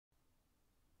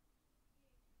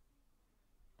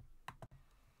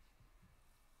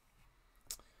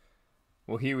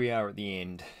Well, here we are at the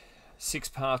end. 6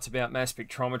 parts about mass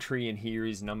spectrometry, and here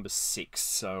is number 6.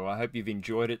 So I hope you've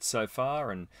enjoyed it so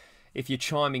far, and if you're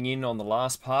chiming in on the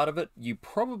last part of it, you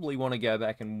probably want to go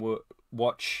back and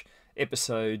watch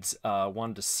episodes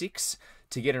 1 to 6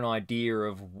 to get an idea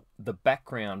of the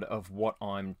background of what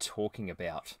I'm talking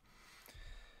about.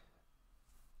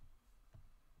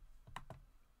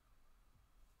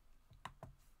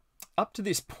 Up to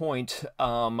this point,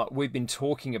 we've been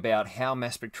talking about how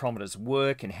mass spectrometers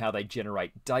work and how they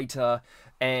generate data.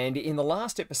 And in the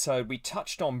last episode, we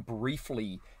touched on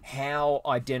briefly how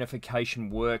identification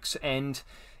works. And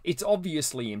it's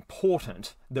obviously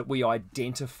important that we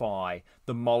identify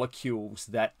the molecules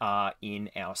that are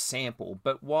in our sample.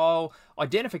 But while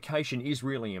identification is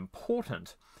really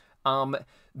important,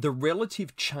 the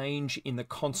relative change in the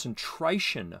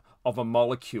concentration of a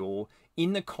molecule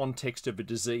in the context of a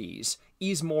disease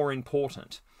is more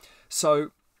important.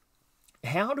 So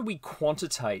how do we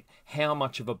quantitate how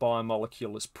much of a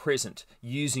biomolecule is present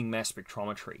using mass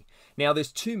spectrometry? Now,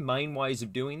 there's 2 main ways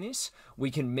of doing this.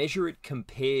 We can measure it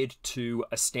compared to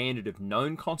a standard of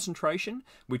known concentration,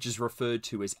 which is referred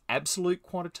to as absolute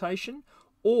quantitation,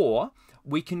 or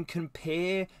we can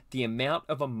compare the amount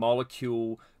of a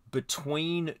molecule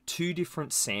between 2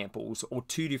 different samples or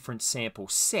 2 different sample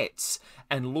sets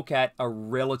and look at a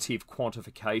relative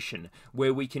quantification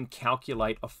where we can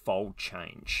calculate a fold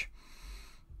change.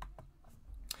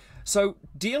 So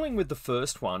dealing with the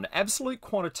first one, absolute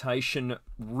quantitation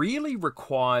really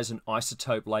requires an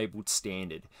isotope labeled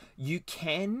standard. You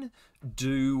can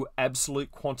do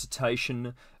absolute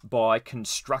quantitation by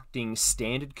constructing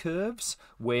standard curves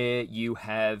where you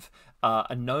have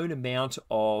a known amount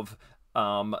of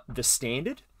the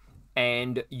standard,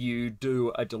 and you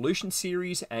do a dilution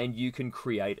series and you can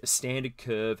create a standard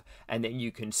curve, and then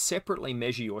you can separately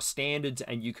measure your standards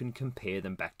and you can compare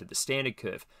them back to the standard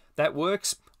curve. That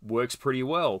works pretty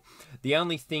well. The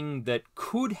only thing that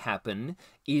could happen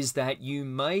is that you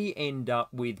may end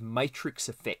up with matrix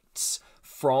effects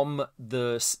from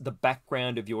the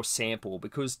background of your sample,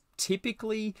 because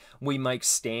typically we make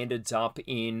standards up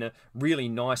in really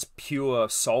nice pure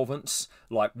solvents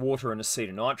like water and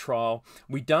acetonitrile.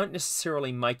 We don't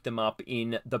necessarily make them up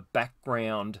in the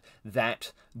background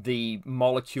that the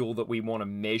molecule that we want to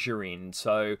measure in.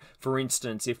 So for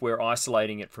instance, if we're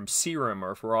isolating it from serum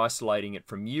or if we're isolating it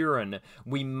from urine,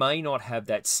 we may not have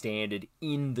that standard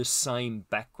in the same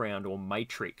background or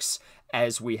matrix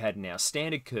as we had in our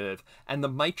standard curve, and the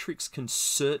matrix can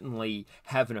certainly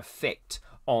have an effect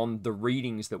on the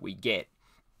readings that we get.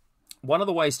 One of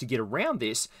the ways to get around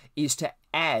this is to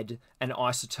add an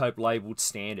isotope labeled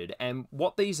standard, and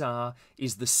what these are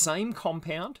is the same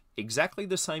compound, exactly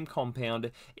the same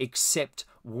compound, except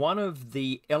one of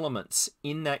the elements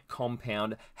in that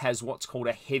compound has what's called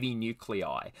a heavy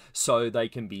nuclei. So they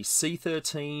can be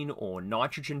C13 or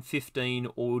nitrogen 15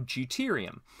 or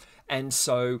deuterium. And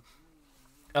so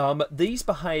these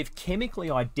behave chemically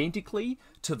identically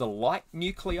to the light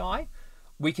nuclei.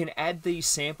 We can add these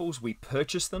samples, we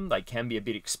purchase them, they can be a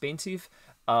bit expensive.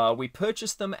 We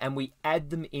purchase them and we add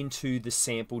them into the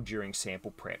sample during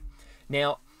sample prep.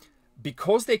 Now,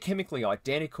 because they're chemically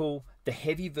identical, the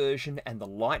heavy version and the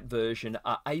light version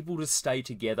are able to stay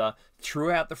together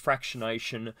throughout the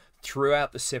fractionation,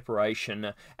 throughout the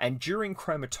separation, and during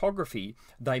chromatography,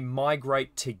 they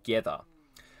migrate together.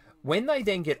 When they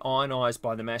then get ionized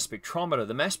by the mass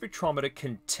spectrometer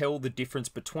can tell the difference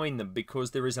between them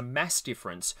because there is a mass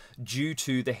difference due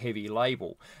to the heavy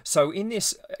label. So in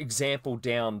this example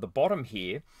down the bottom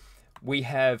here, we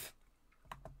have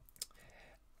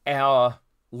our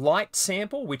light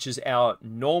sample, which is our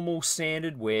normal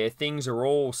standard where things are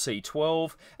all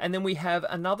C12, and then we have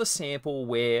another sample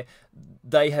where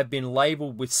they have been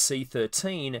labeled with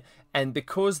C13, and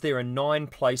because there are 9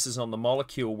 places on the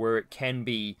molecule where it can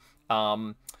be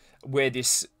where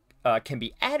this can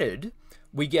be added,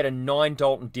 we get a 9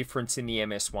 Dalton difference in the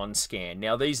MS1 scan.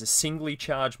 Now, these are singly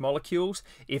charged molecules.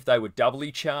 If they were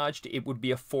doubly charged, it would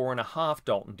be a 4.5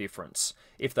 Dalton difference.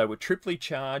 If they were triply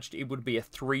charged, it would be a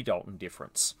 3 Dalton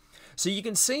difference. So you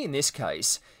can see in this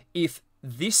case, if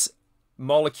this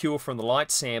molecule from the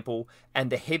light sample and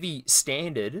the heavy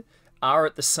standard are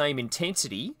at the same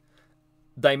intensity,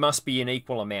 they must be in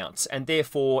equal amounts. And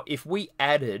therefore, if we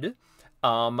added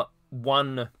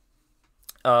 1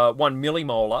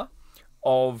 millimolar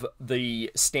of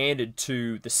the standard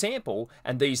to the sample,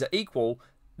 and these are equal,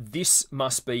 this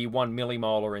must be 1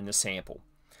 millimolar in the sample.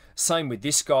 Same with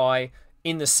this guy.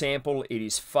 In the sample, it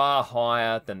is far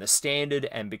higher than the standard,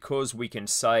 and because we can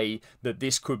say that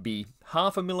this could be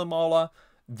 0.5 millimolar,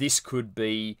 this could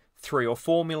be 3 or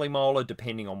 4 millimolar,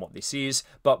 depending on what this is,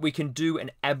 but we can do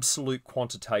an absolute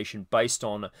quantitation based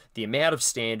on the amount of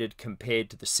standard compared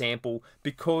to the sample,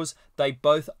 because they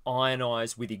both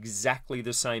ionize with exactly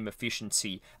the same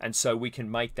efficiency, and so we can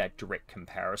make that direct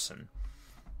comparison.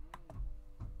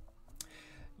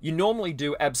 You normally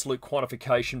do absolute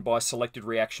quantification by selected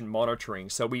reaction monitoring.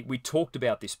 So we talked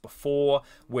about this before,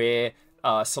 where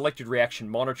selected reaction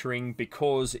monitoring,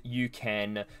 because you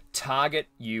can target,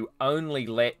 you only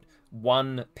let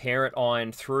one parent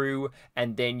ion through,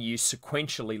 and then you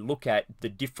sequentially look at the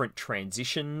different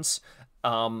transitions.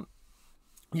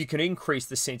 You can increase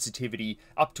the sensitivity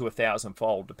up to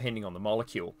 1,000-fold, depending on the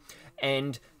molecule.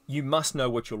 And you must know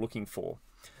what you're looking for.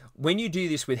 When you do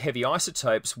this with heavy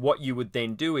isotopes, what you would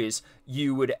then do is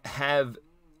you would have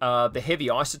the heavy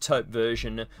isotope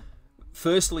version.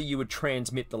 Firstly, you would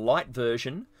transmit the light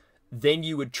version, then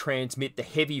you would transmit the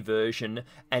heavy version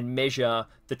and measure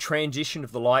the transition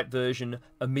of the light version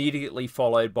immediately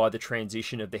followed by the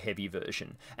transition of the heavy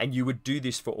version. And you would do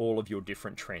this for all of your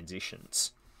different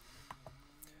transitions.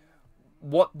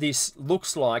 What this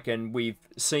looks like, and we've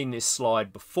seen this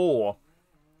slide before,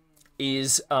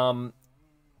 is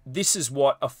this is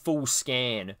what a full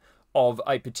scan of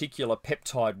a particular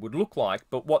peptide would look like,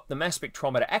 but what the mass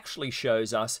spectrometer actually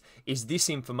shows us is this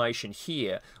information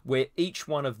here, where each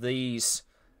one of these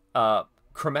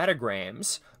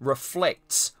chromatograms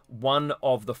reflects one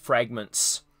of the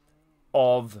fragments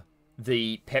of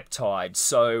the peptide.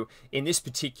 So in this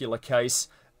particular case,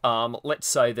 let's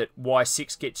say that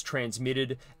Y6 gets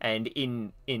transmitted, and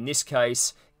in this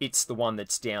case, it's the one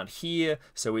that's down here,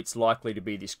 so it's likely to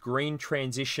be this green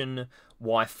transition.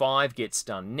 Y5 gets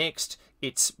done next.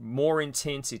 It's more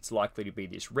intense. It's likely to be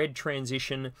this red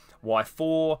transition.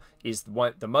 Y4 is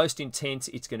the most intense.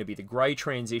 It's going to be the grey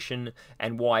transition.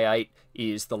 And Y8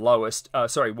 is the lowest.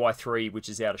 Y3, which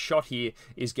is out of shot here,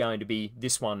 is going to be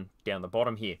this one down the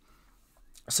bottom here.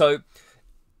 So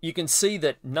you can see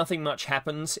that nothing much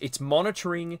happens. It's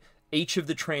monitoring each of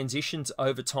the transitions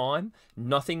over time.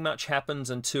 Nothing much happens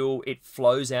until it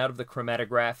flows out of the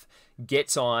chromatograph,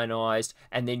 gets ionized,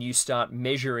 and then you start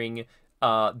measuring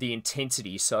the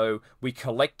intensity. So we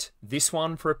collect this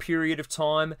one for a period of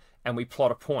time and we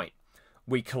plot a point.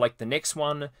 We collect the next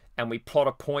one and we plot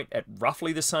a point at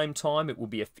roughly the same time. It will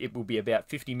be about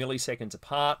 50 milliseconds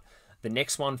apart. The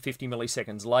next one 50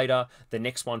 milliseconds later, the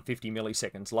next one 50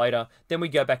 milliseconds later. Then we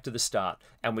go back to the start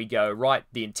and we go, right,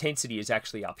 the intensity is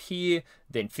actually up here,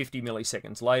 then 50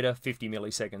 milliseconds later, 50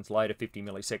 milliseconds later, 50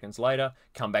 milliseconds later,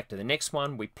 come back to the next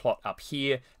one, we plot up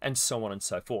here, and so on and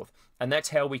so forth. And that's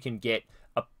how we can get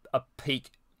a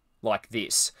peak like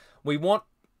this.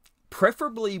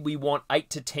 Preferably we want 8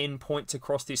 to 10 points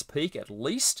across this peak at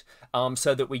least,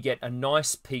 so that we get a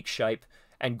nice peak shape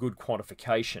and good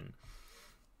quantification.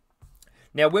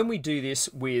 Now, when we do this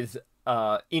with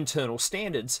internal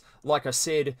standards, like I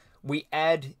said, we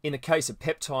add, in the case of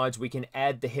peptides, we can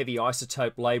add the heavy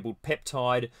isotope labeled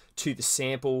peptide to the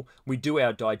sample. We do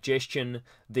our digestion.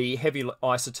 The heavy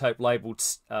isotope labeled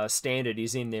standard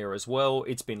is in there as well.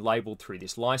 It's been labeled through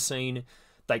this lysine.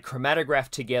 They chromatograph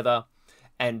together.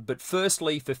 But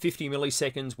firstly, for 50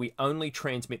 milliseconds, we only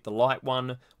transmit the light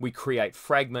one. We create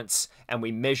fragments and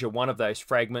we measure one of those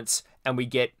fragments and we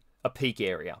get a peak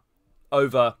area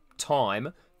over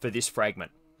time for this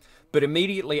fragment. But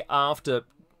immediately after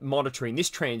monitoring this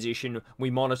transition, we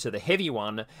monitor the heavy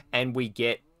one and we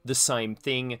get the same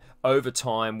thing over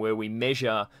time, where we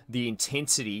measure the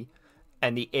intensity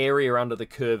and the area under the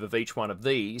curve of each one of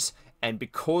these. And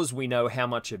because we know how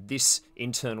much of this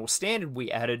internal standard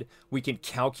we added, we can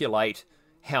calculate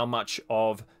how much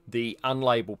of the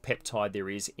unlabeled peptide there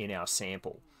is in our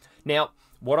sample. Now,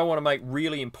 what I want to make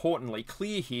really importantly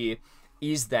clear here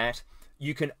is that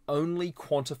you can only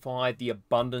quantify the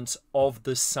abundance of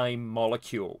the same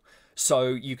molecule. So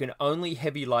you can only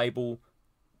heavy label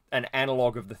an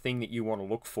analog of the thing that you want to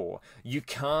look for. You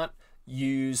can't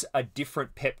use a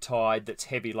different peptide that's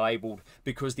heavy labeled,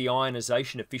 because the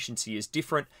ionization efficiency is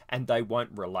different and they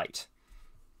won't relate.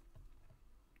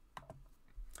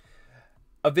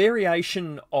 A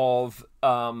variation of,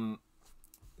 another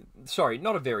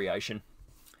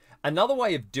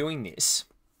way of doing this,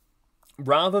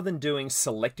 rather than doing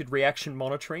selected reaction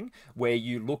monitoring, where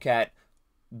you look at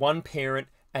one parent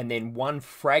and then one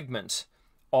fragment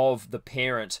of the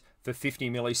parent for 50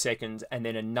 milliseconds and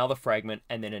then another fragment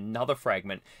and then another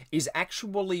fragment, is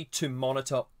actually to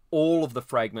monitor all of the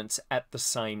fragments at the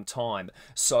same time.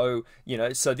 So,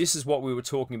 so this is what we were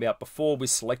talking about before with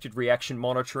selected reaction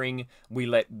monitoring. We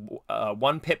let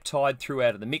one peptide through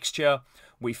out of the mixture,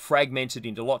 we fragment it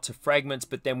into lots of fragments,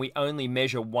 but then we only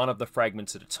measure one of the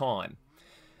fragments at a time.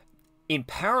 In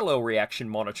parallel reaction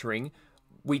monitoring,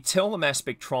 we tell the mass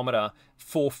spectrometer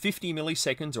for 50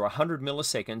 milliseconds or 100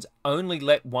 milliseconds, only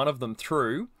let one of them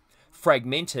through,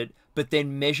 fragment it, but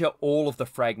then measure all of the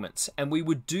fragments. And we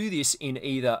would do this in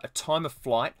either a time of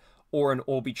flight or an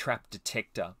Orbitrap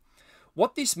detector.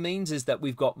 What this means is that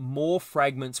we've got more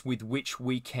fragments with which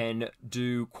we can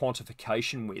do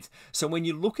quantification with. So when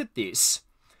you look at this,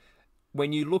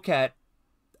 when you look at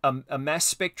a mass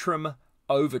spectrum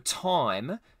over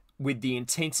time with the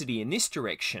intensity in this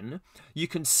direction, you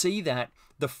can see that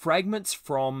the fragments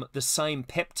from the same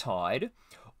peptide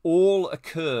all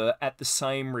occur at the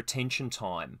same retention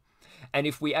time. And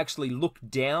if we actually look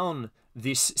down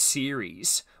this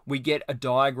series, we get a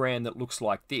diagram that looks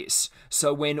like this.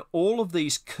 So when all of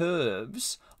these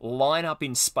curves line up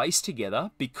in space together,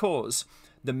 because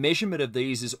the measurement of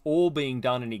these is all being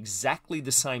done in exactly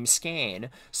the same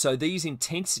scan, so these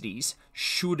intensities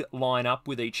should line up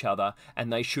with each other,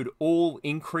 and they should all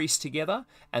increase together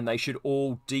and they should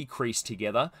all decrease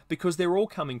together because they're all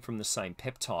coming from the same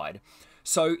peptide.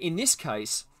 So in this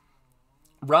case,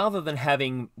 rather than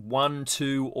having 1,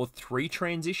 2, or 3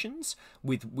 transitions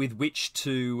with which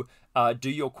to do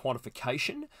your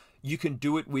quantification, you can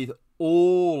do it with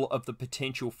all of the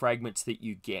potential fragments that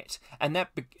you get. And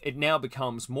it now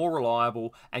becomes more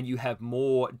reliable, and you have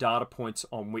more data points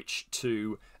on which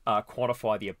to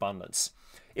quantify the abundance.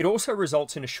 It also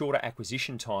results in a shorter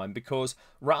acquisition time, because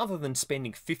rather than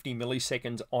spending 50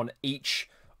 milliseconds on each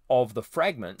of the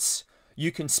fragments,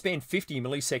 you can spend 50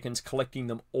 milliseconds collecting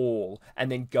them all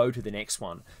and then go to the next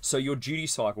one. So your duty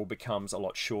cycle becomes a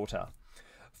lot shorter.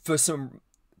 For some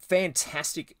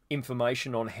fantastic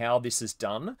information on how this is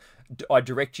done, I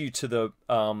direct you to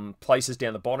the places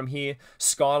down the bottom here.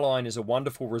 Skyline is a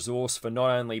wonderful resource for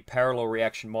not only parallel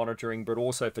reaction monitoring, but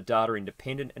also for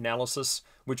data-independent analysis,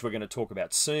 which we're going to talk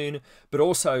about soon. But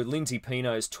also Lindsay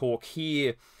Pino's talk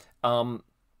here from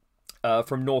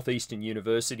Northeastern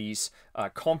University's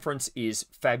conference is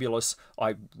fabulous.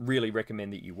 I really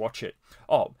recommend that you watch it.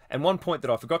 Oh, and one point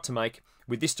that I forgot to make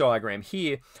with this diagram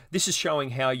here, this is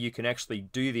showing how you can actually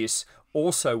do this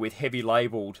also with heavy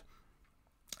labeled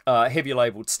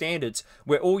standards,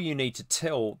 where all you need to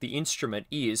tell the instrument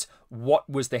is what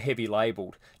was the heavy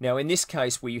labeled. Now in this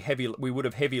case, we would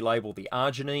have heavy labeled the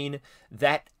arginine.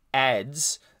 That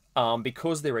adds,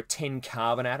 because there are 10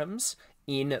 carbon atoms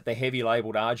in the heavy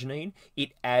labeled arginine,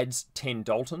 it adds 10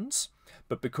 Daltons.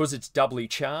 But because it's doubly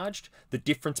charged, the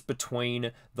difference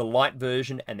between the light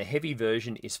version and the heavy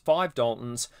version is 5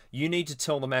 Daltons. You need to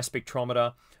tell the mass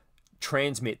spectrometer,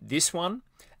 transmit this one,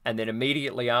 and then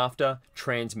immediately after,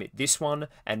 transmit this one,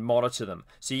 and monitor them.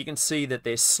 So you can see that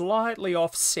they're slightly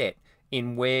offset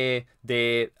in where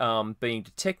they're being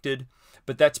detected,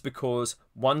 but that's because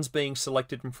one's being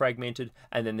selected and fragmented,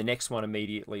 and then the next one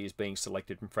immediately is being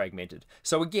selected and fragmented.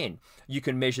 So again, you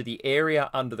can measure the area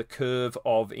under the curve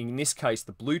of, in this case,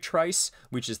 the blue trace,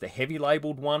 which is the heavy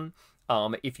labeled one,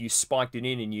 if you spiked it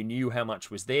in and you knew how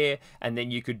much was there, and then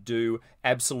you could do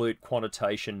absolute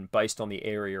quantitation based on the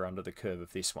area under the curve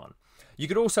of this one. You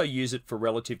could also use it for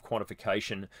relative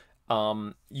quantification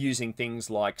using things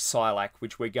like SILAC,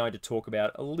 which we're going to talk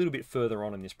about a little bit further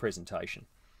on in this presentation.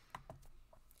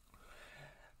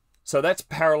 So that's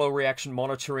parallel reaction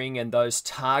monitoring and those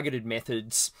targeted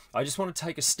methods. I just want to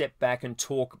take a step back and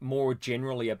talk more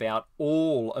generally about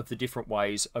all of the different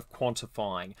ways of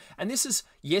quantifying. And this is,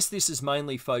 yes, this is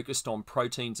mainly focused on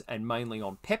proteins and mainly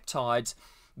on peptides,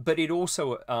 but it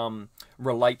also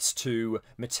relates to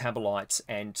metabolites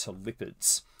and to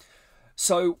lipids.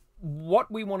 So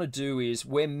what we want to do is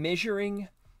we're measuring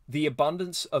the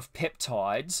abundance of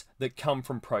peptides that come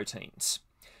from proteins.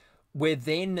 We're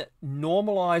then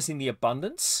normalizing the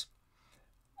abundance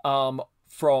of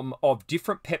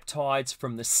different peptides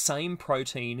from the same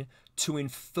protein to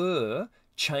infer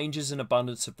changes in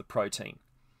abundance of the protein.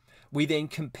 We then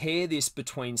compare this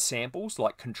between samples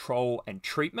like control and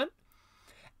treatment.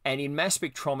 And in mass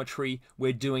spectrometry,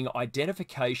 we're doing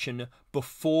identification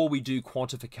before we do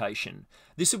quantification.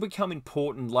 This will become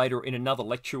important later in another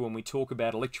lecture when we talk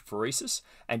about electrophoresis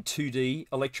and 2D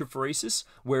electrophoresis,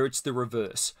 where it's the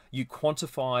reverse. You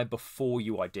quantify before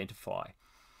you identify.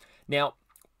 Now,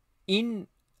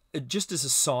 just as a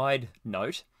side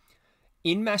note,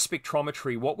 in mass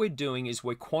spectrometry, what we're doing is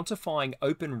we're quantifying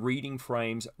open reading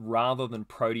frames rather than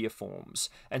proteoforms.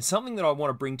 And something that I want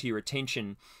to bring to your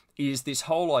attention is this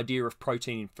whole idea of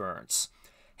protein inference.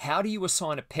 How do you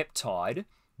assign a peptide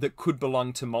that could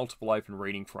belong to multiple open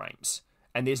reading frames?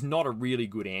 And there's not a really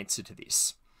good answer to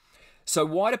this. So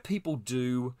why do people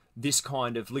do this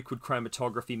kind of liquid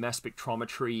chromatography, mass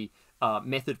spectrometry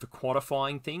method for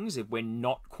quantifying things if we're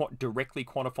not directly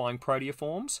quantifying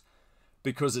proteoforms?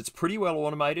 because it's pretty well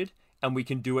automated and we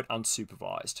can do it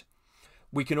unsupervised.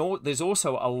 There's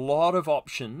also a lot of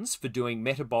options for doing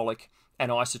metabolic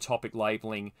and isotopic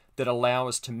labeling that allow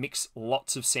us to mix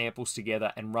lots of samples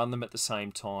together and run them at the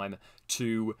same time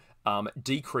to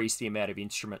decrease the amount of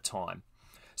instrument time.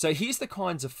 So here's the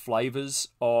kinds of flavors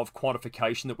of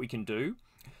quantification that we can do.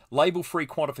 Label-free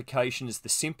quantification is the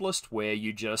simplest, where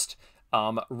you just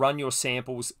run your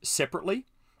samples separately.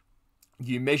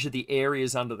 You measure the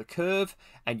areas under the curve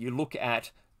and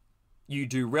you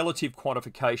do relative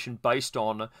quantification based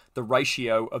on the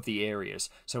ratio of the areas.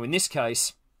 So in this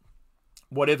case,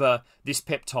 whatever this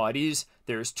peptide is,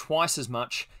 there is twice as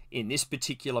much in this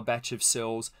particular batch of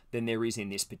cells than there is in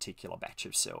this particular batch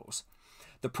of cells.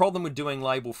 The problem with doing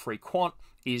label-free quant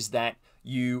is that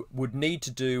you would need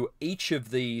to do each of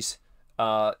these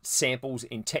samples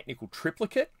in technical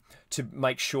triplicate to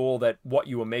make sure that what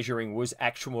you were measuring was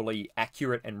actually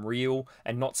accurate and real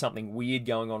and not something weird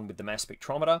going on with the mass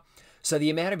spectrometer. So the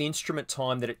amount of instrument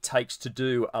time that it takes to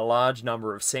do a large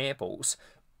number of samples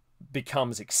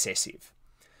becomes excessive.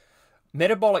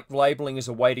 Metabolic labeling is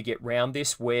a way to get around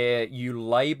this, where you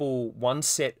label one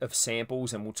set of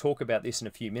samples, and we'll talk about this in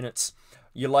a few minutes.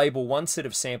 You label one set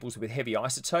of samples with heavy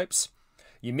isotopes,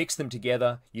 you mix them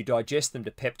together, you digest them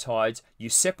to peptides, you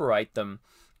separate them,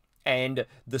 and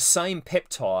the same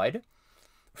peptide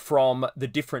from the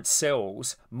different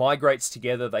cells migrates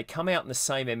together. They come out in the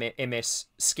same MS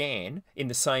scan, in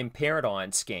the same paired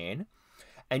ion scan,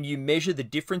 and you measure the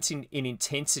difference in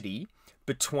intensity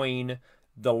between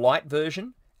the light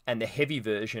version and the heavy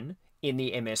version in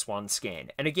the MS1 scan.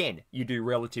 And again, you do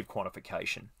relative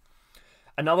quantification.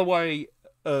 Another way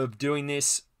of doing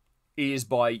this is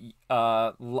by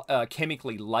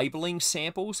chemically labeling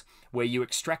samples, where you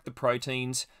extract the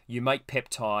proteins, you make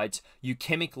peptides, you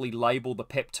chemically label the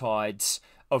peptides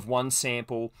of one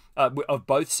sample, of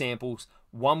both samples,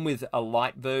 one with a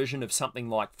light version of something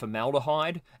like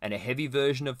formaldehyde and a heavy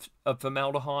version of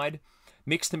formaldehyde,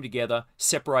 mix them together,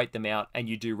 separate them out, and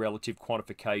you do relative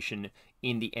quantification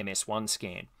in the MS1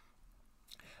 scan.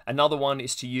 Another one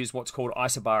is to use what's called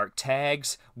isobaric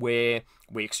tags, where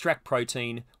we extract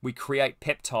protein, we create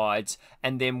peptides,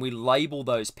 and then we label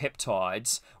those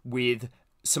peptides with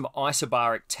some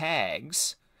isobaric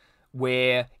tags,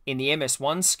 where in the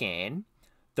MS1 scan,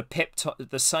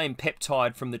 the same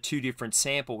peptide from the two different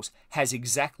samples has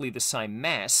exactly the same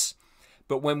mass,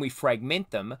 but when we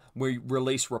fragment them, we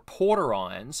release reporter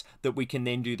ions that we can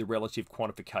then do the relative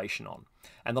quantification on.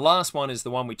 And the last one is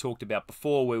the one we talked about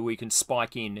before, where we can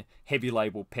spike in heavy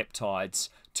labeled peptides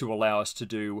to allow us to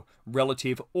do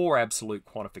relative or absolute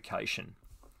quantification.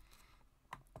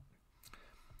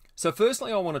 So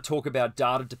firstly, I want to talk about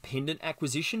data-dependent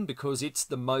acquisition, because it's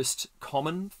the most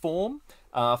common form.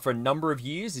 For a number of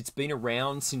years. It's been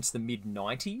around since the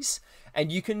mid-90s,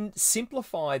 and you can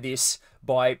simplify this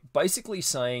by basically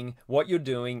saying what you're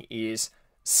doing is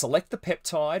select the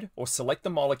peptide or select the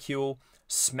molecule,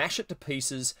 smash it to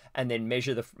pieces, and then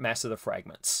measure the mass of the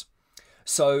fragments.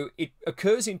 So it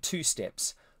occurs in two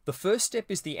steps. The first step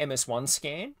is the MS1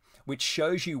 scan, which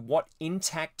shows you what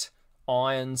intact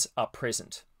ions are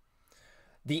present.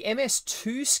 The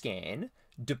MS2 scan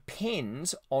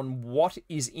depends on what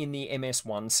is in the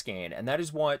MS1 scan, and that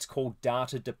is why it's called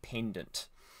data dependent.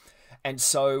 And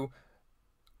so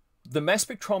the mass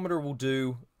spectrometer will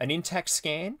do an intact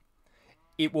scan.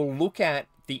 It will look at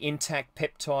the intact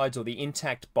peptides or the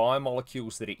intact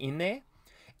biomolecules that are in there.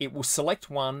 It will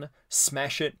select one,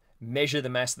 smash it, measure the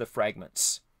mass of the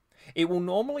fragments. It will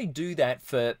normally do that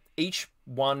for each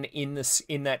one in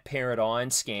that paired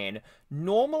ion scan,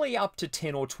 normally up to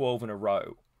 10 or 12 in a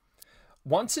row.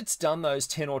 Once it's done those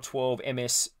 10 or 12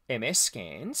 MS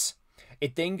scans,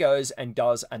 it then goes and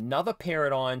does another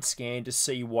paired ion scan to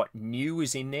see what new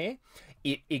is in there.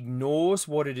 It ignores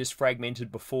what it has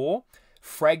fragmented before,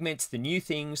 fragments the new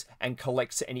things, and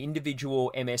collects an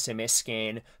individual MS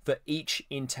scan for each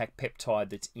intact peptide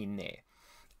that's in there.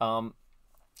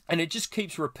 And it just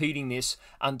keeps repeating this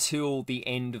until the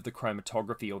end of the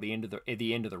chromatography, or the end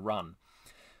of the run.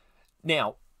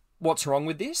 Now, what's wrong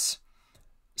with this?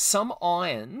 Some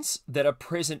ions that are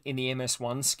present in the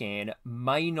MS1 scan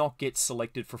may not get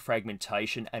selected for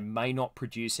fragmentation and may not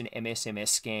produce an MS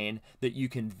scan that you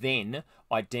can then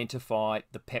identify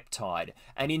the peptide.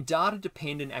 And in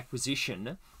data-dependent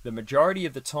acquisition, the majority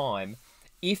of the time,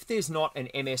 if there's not an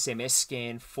MS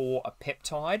scan for a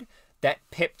peptide, that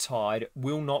peptide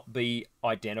will not be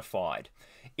identified.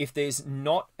 If there's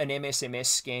not an MS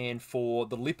scan for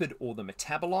the lipid or the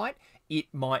metabolite, it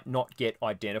might not get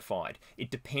identified. It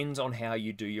depends on how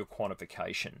you do your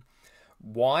quantification.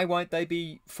 Why won't they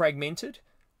be fragmented?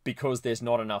 Because there's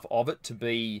not enough of it to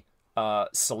be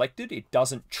selected, it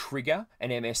doesn't trigger an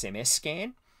MSMS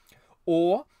scan,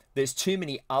 or there's too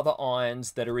many other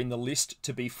ions that are in the list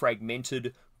to be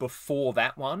fragmented before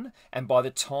that one, and by the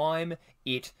time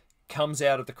it comes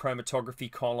out of the chromatography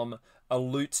column,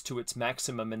 elutes to its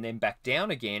maximum and then back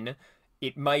down again,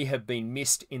 it may have been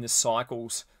missed in the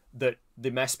cycles that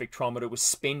the mass spectrometer was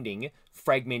spending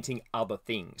fragmenting other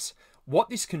things. What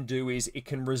this can do is it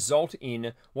can result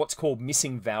in what's called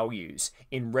missing values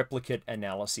in replicate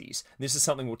analyses. This is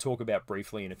something we'll talk about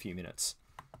briefly in a few minutes.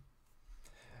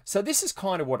 So this is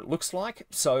kind of what it looks like.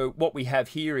 So what we have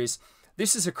here is,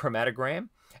 this is a chromatogram,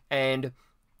 and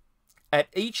at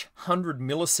each 100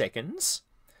 milliseconds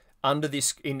under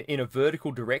this in a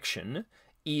vertical direction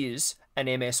is an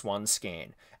MS1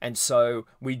 scan. And so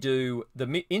we do,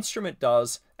 the instrument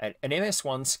does an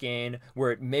MS1 scan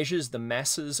where it measures the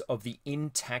masses of the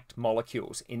intact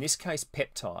molecules, in this case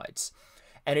peptides,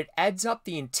 and it adds up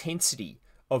the intensity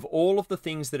of all of the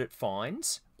things that it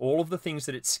finds, all of the things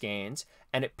that it scans,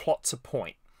 and it plots a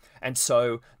point. And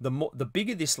so the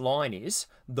bigger this line is,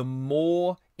 the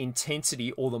more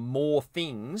intensity or the more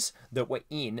things that were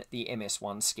in the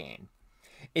MS1 scan.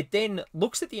 It then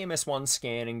looks at the MS1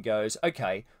 scan and goes,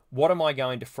 okay, what am I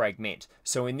going to fragment?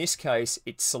 So in this case,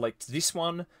 it selects this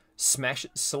one,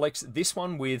 selects this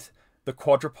one with the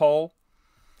quadrupole,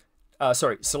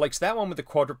 selects that one with the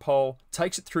quadrupole,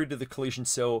 takes it through to the collision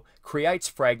cell, creates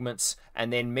fragments,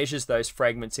 and then measures those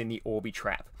fragments in the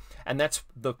Orbitrap. And that's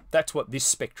what this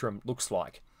spectrum looks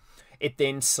like. It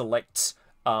then selects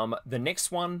the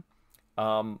next one,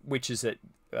 which is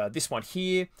this one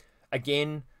here.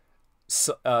 Again,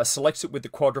 selects it with the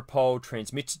quadrupole,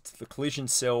 transmits it to the collision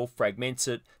cell, fragments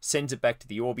it, sends it back to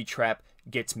the Orbitrap,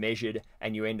 gets measured,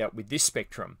 and you end up with this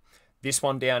spectrum. This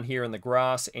one down here in the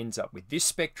grass ends up with this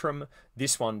spectrum.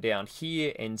 This one down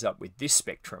here ends up with this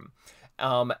spectrum.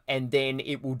 And then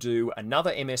it will do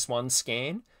another MS1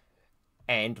 scan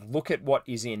and look at what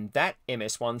is in that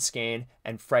MS1 scan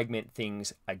and fragment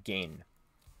things again.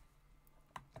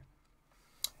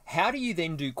 How do you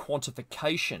then do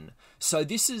quantification? So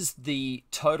this is the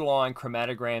total ion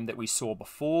chromatogram that we saw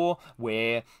before,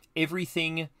 where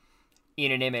everything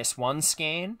in an MS1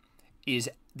 scan is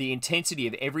the intensity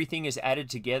of everything is added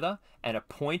together and a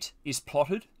point is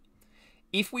plotted.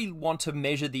 If we want to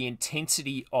measure the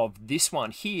intensity of this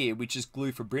one here, which is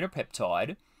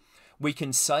glufosinopeptide, we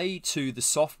can say to the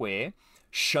software,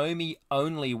 show me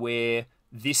only where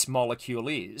this molecule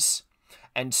is.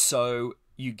 And so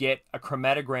you get a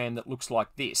chromatogram that looks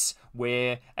like this,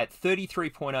 where at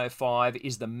 33.05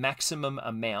 is the maximum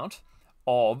amount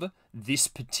of this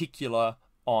particular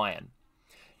ion.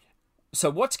 So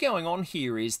what's going on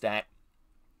here is that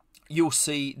you'll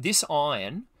see this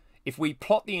ion, if we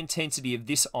plot the intensity of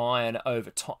this ion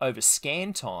over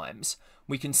scan times,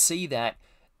 we can see that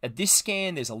at this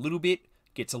scan there's a little bit,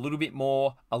 gets a little bit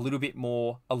more, a little bit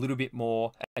more, a little bit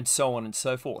more, and so on and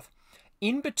so forth.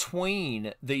 In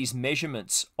between these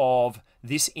measurements of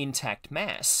this intact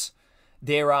mass,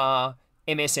 there are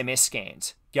MSMS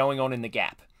scans going on in the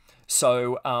gap.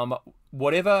 So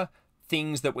whatever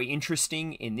things that were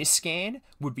interesting in this scan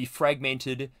would be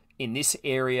fragmented in this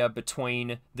area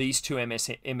between these two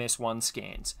MS1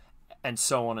 scans, and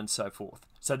so on and so forth.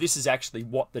 So this is actually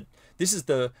this is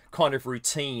the kind of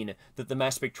routine that the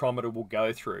mass spectrometer will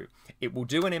go through. It will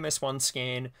do an MS1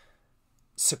 scan,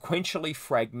 sequentially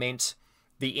fragment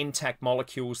the intact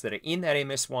molecules that are in that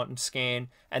MS1 scan,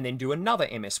 and then do another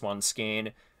MS1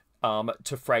 scan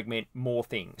to fragment more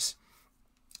things.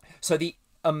 So the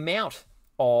amount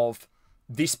of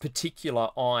this particular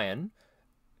ion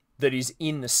that is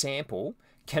in the sample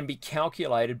can be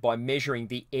calculated by measuring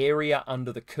the area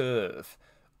under the curve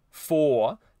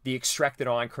for the extracted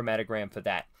ion chromatogram for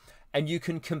that. And you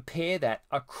can compare that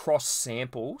across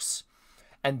samples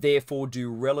and therefore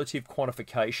do relative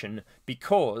quantification,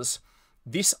 because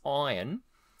this ion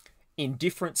in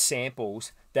different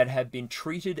samples that have been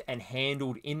treated and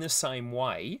handled in the same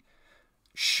way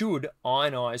should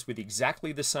ionize with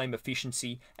exactly the same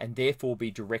efficiency and therefore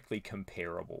be directly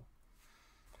comparable.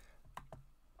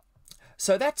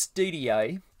 So that's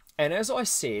DDA, and as I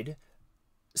said,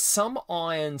 some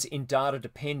ions in data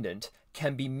dependent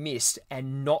can be missed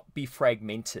and not be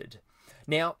fragmented.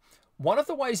 Now, one of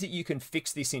the ways that you can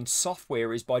fix this in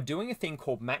software is by doing a thing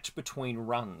called match between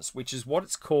runs, which is what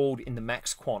it's called in the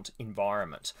MaxQuant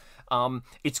environment.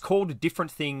 It's called a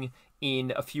different thing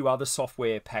in a few other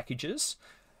software packages,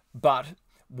 but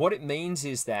what it means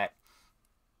is that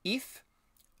if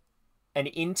an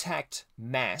intact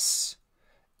mass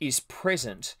is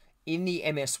present in the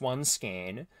MS1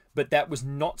 scan, but that was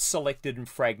not selected and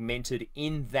fragmented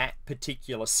in that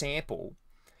particular sample,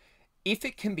 if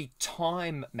it can be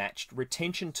time matched,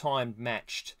 retention time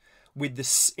matched, with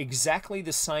this exactly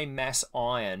the same mass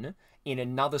ion in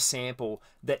another sample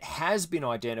that has been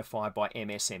identified by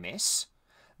MSMS,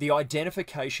 the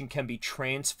identification can be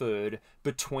transferred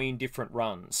between different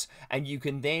runs. And you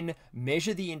can then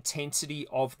measure the intensity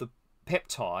of the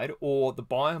peptide or the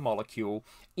biomolecule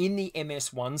in the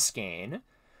MS1 scan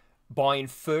by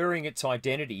inferring its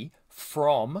identity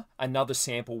from another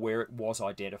sample where it was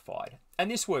identified. And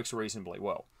this works reasonably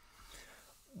well.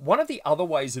 One of the other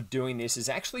ways of doing this is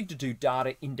actually to do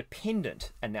data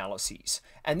independent analyses.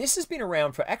 And this has been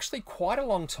around for actually quite a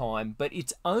long time, but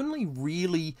it's only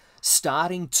really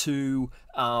starting to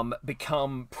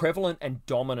become prevalent and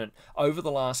dominant over the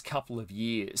last couple of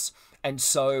years. And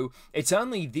so it's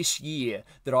only this year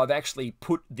that I've actually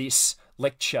put this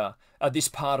lecture, this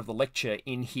part of the lecture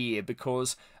in here,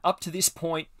 because up to this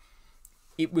point,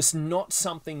 it was not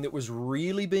something that was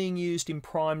really being used in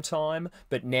prime time,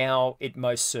 but now it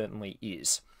most certainly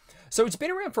is. So it's been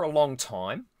around for a long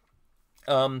time.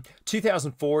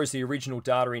 2004 is the original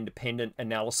data independent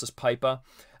analysis paper.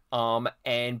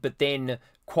 But then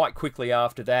quite quickly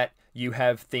after that, you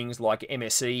have things like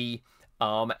MSE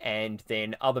and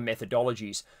then other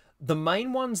methodologies. The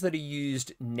main ones that are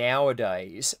used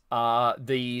nowadays are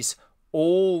these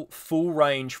all full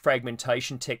range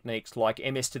fragmentation techniques like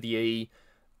MS to the E,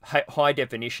 high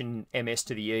definition MS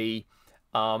to the E,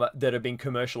 that have been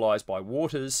commercialized by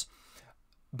Waters,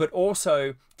 but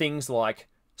also things like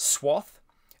swath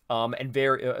and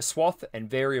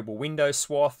variable window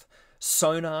swath,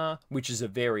 sonar, which is a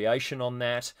variation on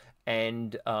that,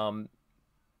 and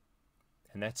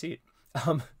that's it.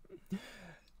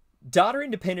 Data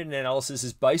independent analysis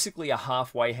is basically a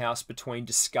halfway house between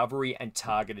discovery and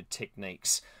targeted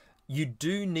techniques. You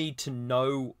do need to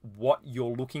know what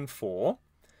you're looking for,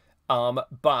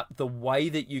 but the way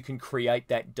that you can create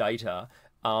that data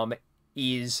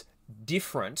is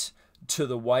different to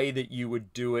the way that you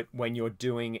would do it when you're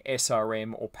doing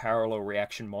SRM or parallel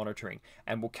reaction monitoring,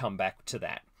 and we'll come back to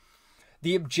that.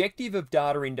 The objective of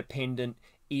data independent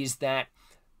is that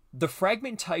the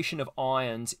fragmentation of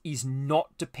ions is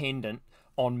not dependent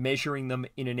on measuring them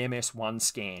in an MS1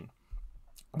 scan.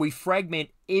 We fragment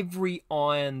every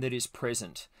ion that is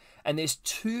present, and there's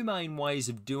two main ways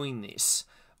of doing this.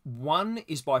 One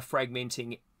is by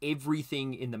fragmenting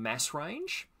everything in the mass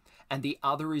range, and the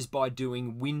other is by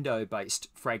doing window-based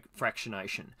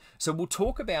fractionation. So we'll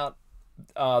talk about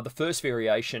the first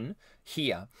variation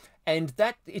here, and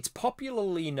that it's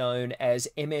popularly known as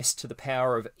MS to the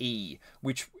power of E,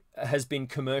 which has been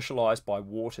commercialized by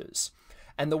Waters.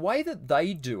 And the way that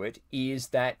they do it is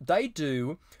that they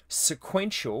do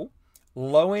sequential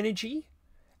low energy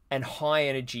and high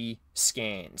energy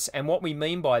scans. And what we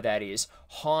mean by that is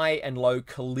high and low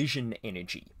collision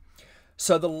energy.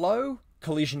 So the low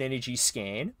collision energy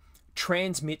scan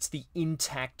transmits the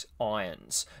intact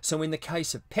ions. So in the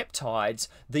case of peptides,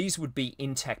 these would be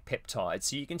intact peptides.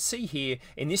 So you can see here,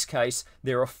 in this case,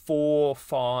 there are 4,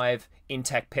 5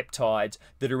 intact peptides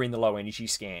that are in the low energy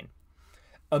scan.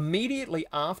 Immediately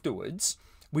afterwards,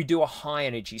 we do a high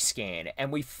energy scan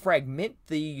and we fragment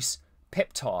these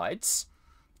peptides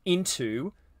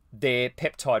into their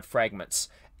peptide fragments.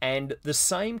 And the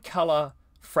same color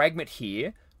fragment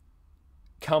here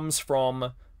comes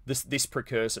from this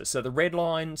precursor. So the red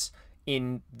lines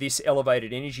in this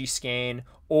elevated energy scan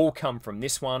all come from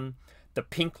this one. The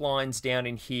pink lines down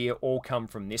in here all come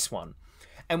from this one.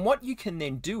 And what you can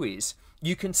then do is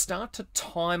you can start to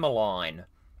time align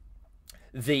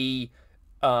the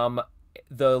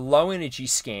low energy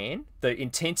scan, the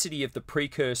intensity of the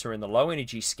precursor in the low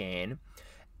energy scan,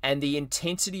 and the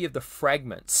intensity of the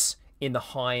fragments in the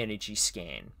high energy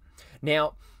scan.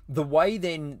 Now, the way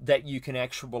then that you can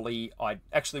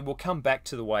actually we'll come back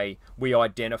to the way we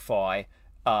identify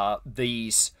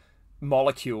these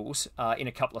molecules in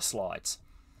a couple of slides.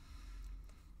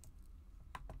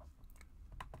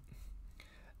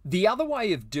 The other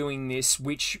way of doing this,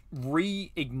 which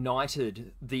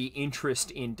reignited the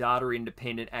interest in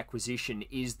data-independent acquisition,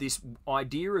 is this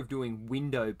idea of doing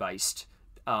window-based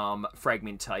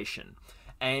fragmentation.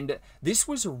 And this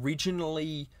was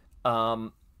originally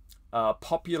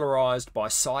popularized by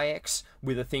SciEx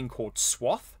with a thing called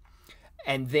swath,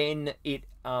 and then it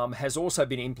has also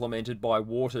been implemented by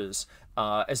Waters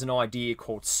as an idea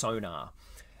called sonar.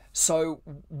 So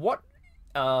what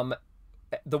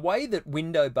the way that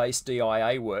window-based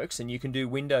DIA works, and you can do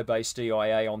window-based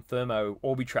DIA on thermo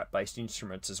Orbitrap-based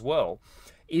instruments as well,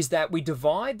 is that we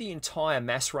divide the entire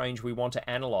mass range we want to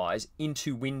analyze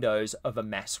into windows of a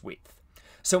mass width.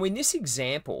 So in this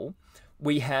example,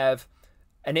 we have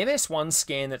an MS1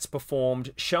 scan that's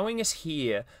performed showing us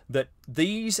here that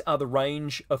these are the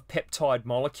range of peptide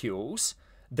molecules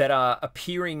that are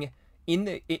appearing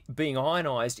in being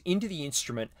ionized into the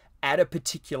instrument at a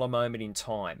particular moment in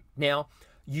time. Now,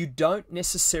 you don't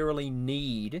necessarily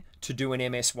need to do an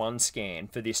MS1 scan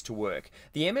for this to work.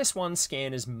 The MS1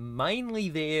 scan is mainly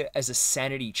there as a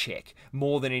sanity check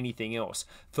more than anything else,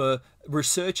 for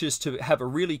researchers to have a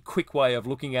really quick way of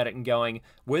looking at it and going,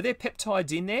 were there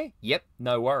peptides in there? Yep,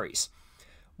 no worries.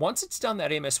 Once it's done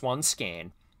that MS1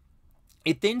 scan,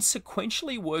 it then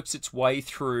sequentially works its way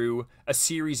through a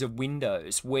series of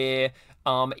windows where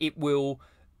it will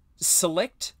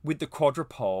select with the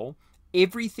quadrupole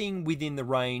everything within the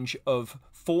range of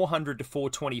 400 to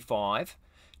 425,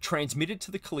 transmit it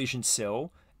to the collision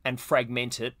cell and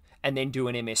fragment it, and then do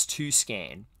an MS2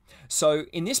 scan. So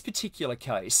in this particular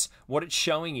case, what it's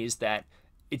showing is that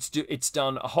it's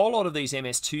done a whole lot of these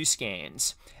MS2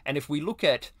 scans, and if we look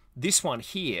at this one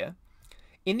here,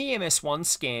 in the MS1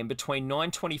 scan between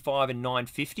 925 and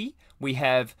 950, we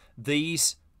have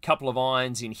these couple of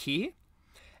ions in here.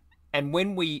 And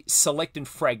when we select and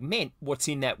fragment what's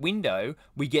in that window,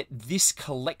 we get this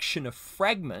collection of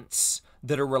fragments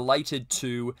that are related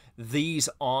to these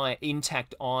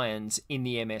intact ions in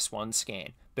the MS1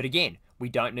 scan. But again, we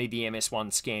don't need the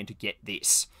MS1 scan to get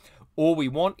this. All we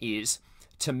want is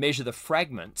to measure the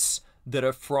fragments that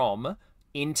are from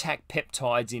intact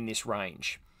peptides in this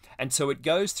range. And so it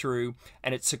goes through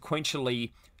and it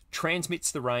sequentially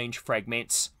transmits the range,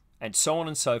 fragments, and so on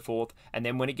and so forth, and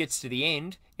then when it gets to the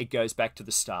end, it goes back to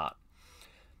the start.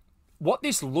 What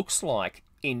this looks like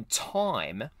in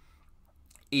time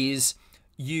is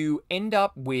you end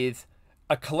up with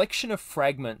a collection of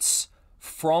fragments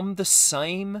from the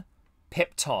same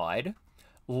peptide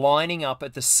lining up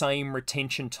at the same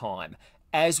retention time,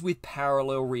 as with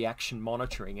parallel reaction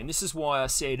monitoring. And this is why I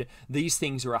said these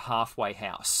things are a halfway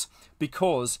house,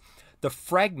 because the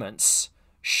fragments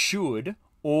should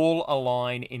all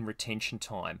align in retention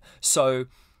time. So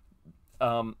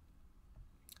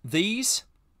these,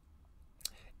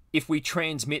 if we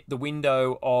transmit the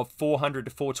window of 400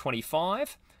 to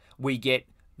 425, we get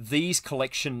these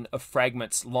collection of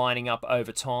fragments lining up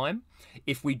over time.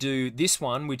 If we do this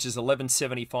one, which is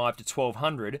 1175 to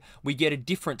 1200, we get a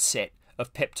different set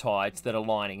of peptides that are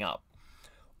lining up.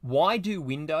 Why do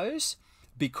windows?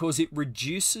 Because it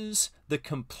reduces the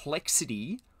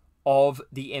complexity of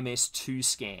the MS2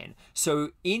 scan. So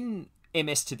in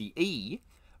MS to the E,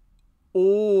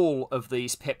 all of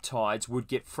these peptides would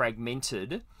get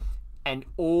fragmented and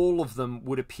all of them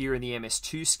would appear in the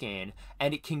MS2 scan,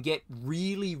 and it can get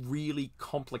really, really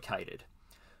complicated.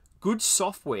 Good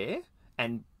software,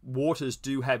 and Waters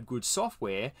do have good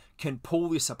software, can pull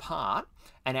this apart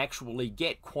and actually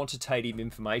get quantitative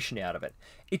information out of it.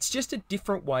 It's just a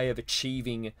different way of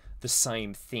achieving the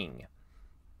same thing.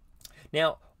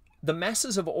 Now, the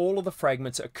masses of all of the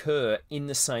fragments occur in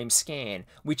the same scan,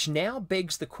 which now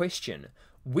begs the question,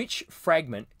 which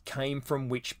fragment came from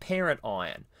which parent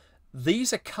ion?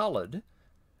 These are coloured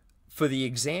for the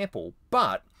example,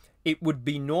 but it would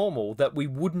be normal that we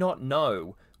would not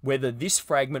know whether this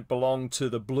fragment belonged to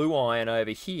the blue ion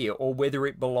over here or whether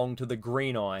it belonged to the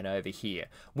green ion over here.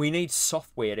 We need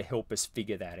software to help us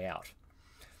figure that out.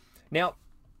 Now,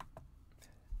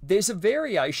 there's a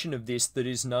variation of this that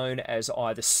is known as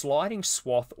either sliding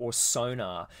swath or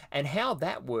sonar, and how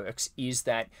that works is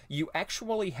that you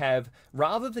actually have,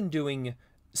 rather than doing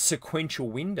sequential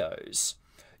windows,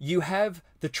 you have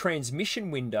the transmission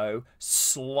window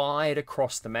slide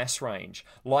across the mass range,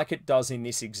 like it does in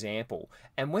this example.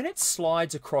 And when it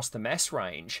slides across the mass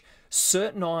range,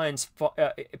 certain ions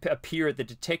appear at the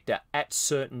detector at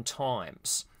certain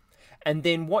times. And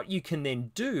then what you can then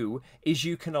do is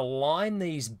you can align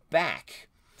these back.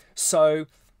 So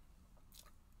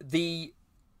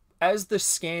as the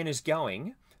scan is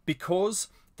going, because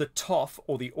the TOF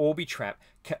or the Orbitrap,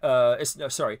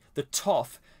 the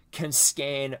TOF can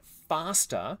scan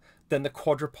faster than the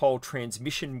quadrupole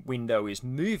transmission window is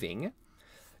moving,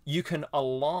 you can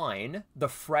align the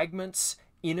fragments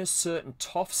in a certain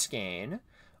TOF scan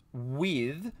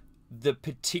with the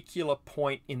particular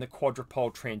point in the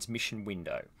quadrupole transmission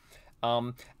window.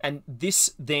 And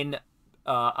this then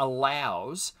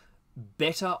allows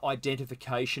better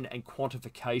identification and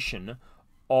quantification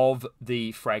of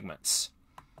the fragments.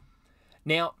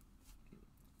 Now,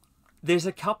 there's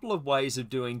a couple of ways of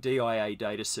doing DIA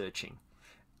data searching.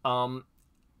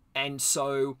 And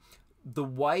so the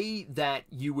way that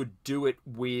you would do it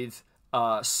with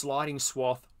sliding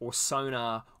swath or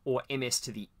sonar or MS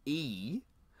to the E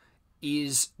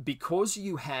is because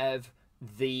you have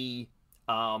the,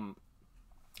 I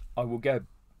will go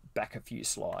back a few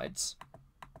slides.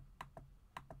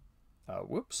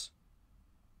 Whoops.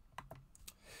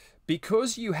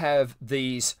 Because you have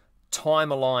these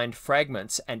time-aligned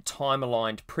fragments and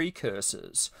time-aligned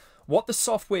precursors, what the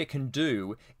software can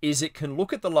do is it can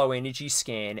look at the low energy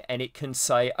scan and it can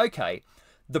say, okay,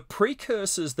 the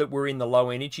precursors that were in the low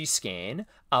energy scan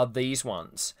are these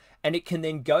ones. And it can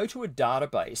then go to a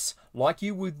database like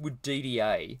you would with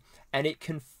DDA, and it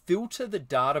can filter the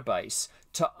database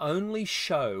to only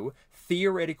show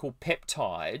theoretical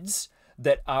peptides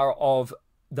that are of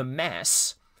the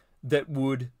mass that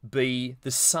would be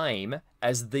the same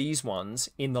as these ones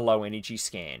in the low energy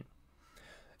scan.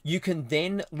 You can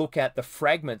then look at the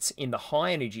fragments in the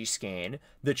high energy scan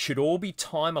that should all be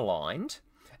time aligned,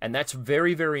 and that's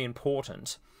very, very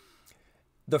important.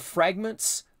 The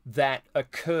fragments that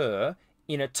occur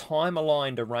in a time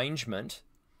aligned arrangement,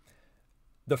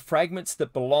 the fragments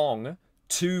that belong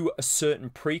to a certain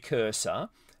precursor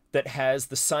that has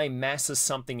the same mass as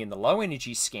something in the low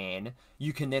energy scan,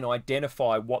 you can then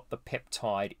identify what the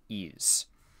peptide is.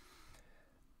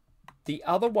 The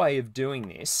other way of doing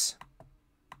this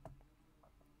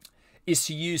is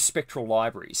to use spectral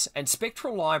libraries. And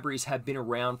spectral libraries have been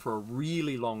around for a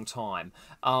really long time.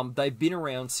 They've been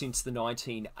around since the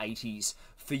 1980s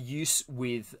for use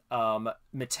with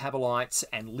metabolites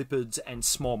and lipids and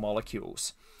small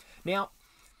molecules. Now,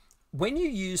 when you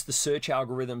use the search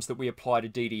algorithms that we apply to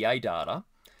DDA data,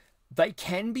 they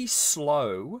can be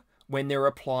slow when they're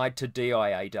applied to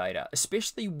DIA data,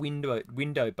 especially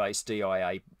window-based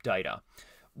DIA data.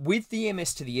 With the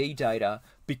MS to the E data,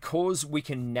 because we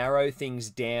can narrow things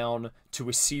down to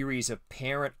a series of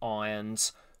parent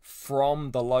ions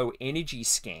from the low energy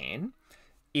scan,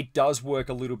 it does work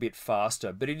a little bit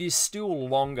faster, but it is still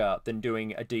longer than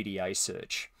doing a DDA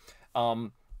search.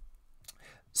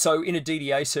 So in a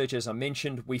DDA search, as I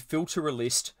mentioned, we filter a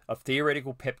list of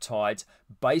theoretical peptides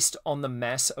based on the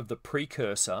mass of the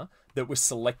precursor that was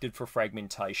selected for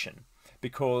fragmentation,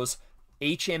 because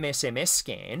each MSMS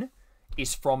scan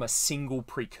is from a single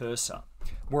precursor.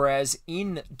 Whereas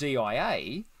in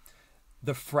DIA,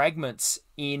 the fragments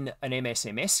in an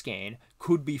MSMS scan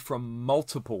could be from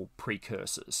multiple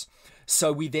precursors.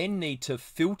 So we then need to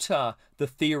filter the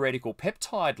theoretical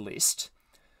peptide list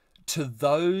to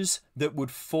those that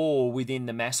would fall within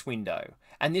the mass window.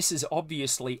 And this is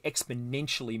obviously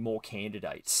exponentially more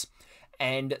candidates.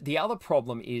 And the other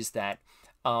problem is that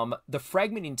the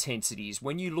fragment intensities,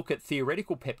 when you look at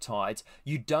theoretical peptides,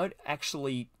 you don't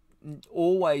actually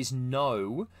always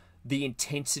know the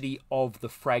intensity of the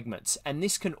fragments. And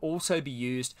this can also be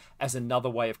used as another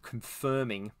way of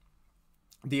confirming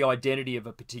the identity of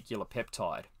a particular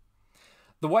peptide.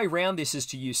 The way around this is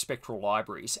to use spectral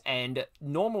libraries, and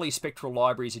normally spectral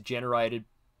libraries are generated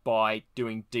by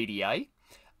doing DDA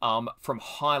from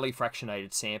highly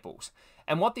fractionated samples.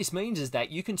 And what this means is that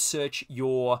you can search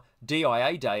your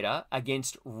DIA data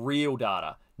against real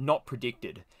data, not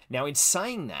predicted. Now, in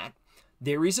saying that,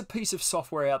 there is a piece of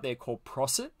software out there called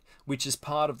Prosit, which is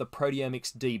part of the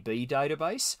Proteomics DB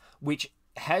database, which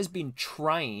has been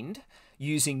trained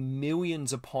using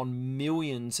millions upon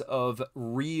millions of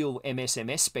real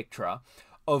MSMS spectra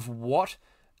of what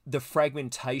the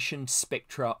fragmentation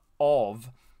spectra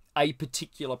of a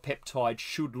particular peptide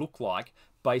should look like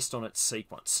based on its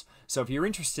sequence. So if you're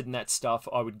interested in that stuff,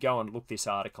 I would go and look this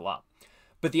article up.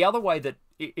 But the other way that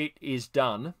it is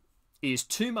done is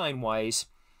two main ways: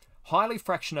 highly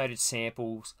fractionated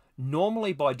samples,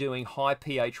 normally by doing high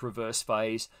pH reverse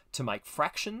phase to make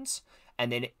fractions,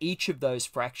 and then each of those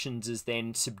fractions is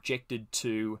then subjected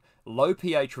to low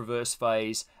pH reverse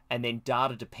phase and then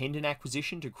data dependent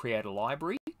acquisition to create a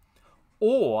library.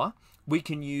 Or we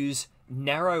can use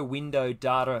narrow window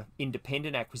data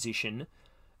independent acquisition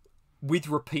with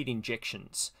repeat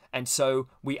injections. And so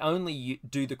we only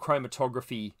do the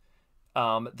chromatography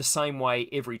the same way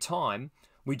every time.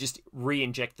 We just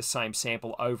re-inject the same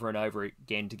sample over and over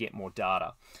again to get more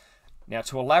data. Now,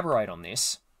 to elaborate on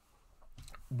this,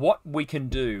 what we can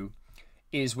do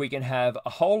is we can have a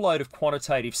whole load of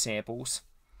quantitative samples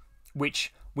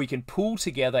which we can pull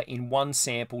together in one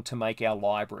sample to make our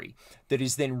library that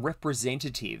is then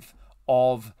representative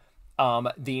of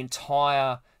the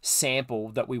entire sample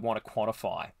that we want to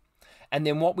quantify. And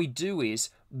then what we do is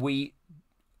we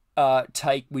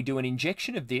do an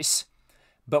injection of this,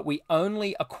 but we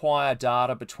only acquire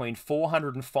data between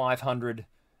 400 and 500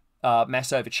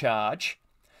 mass over charge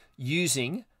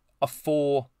using a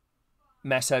 4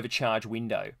 mass over charge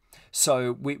window.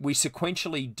 So we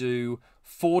sequentially do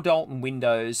 4 Dalton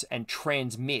windows and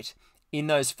transmit in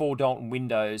those 4 Dalton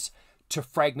windows to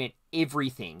fragment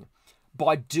everything.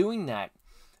 By doing that,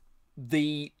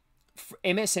 the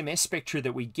MSMS spectra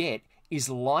that we get is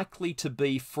likely to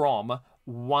be from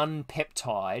one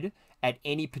peptide at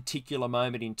any particular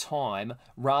moment in time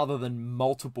rather than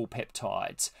multiple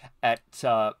peptides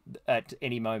at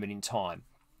any moment in time.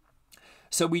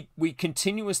 So we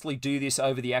continuously do this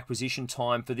over the acquisition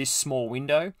time for this small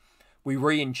window. We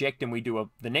re-inject and we do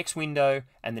the next window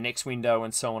and the next window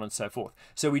and so on and so forth.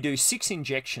 So we do 6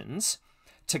 injections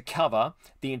to cover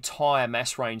the entire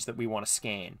mass range that we want to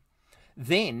scan.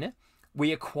 Then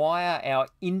we acquire our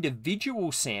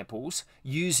individual samples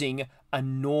using a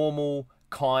normal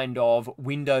kind of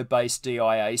window-based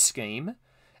DIA scheme,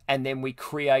 and then we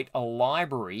create a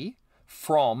library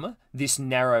from this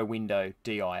narrow window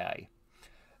DIA.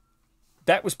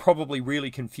 That was probably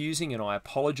really confusing, and I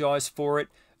apologize for it.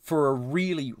 For a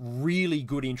really, really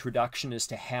good introduction as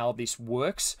to how this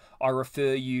works, I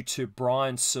refer you to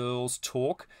Brian Searle's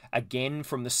talk, again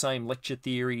from the same lecture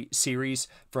theory series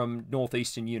from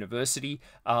Northeastern University.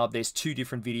 There's 2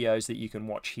 different videos that you can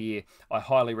watch here. I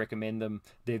highly recommend them.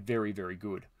 They're very, very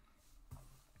good.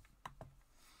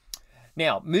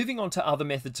 Now, moving on to other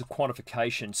methods of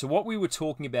quantification. So what we were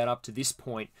talking about up to this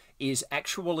point is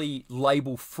actually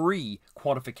label-free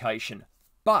quantification,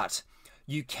 but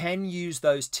you can use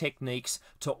those techniques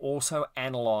to also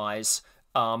analyze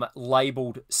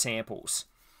labeled samples.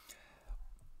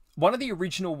 One of the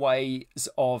original ways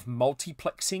of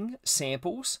multiplexing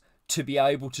samples to be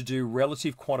able to do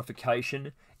relative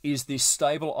quantification is this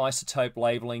stable isotope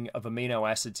labeling of amino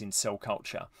acids in cell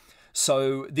culture.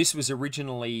 So this was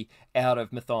originally out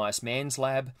of Matthias Mann's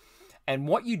lab. And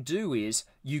what you do is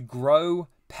you grow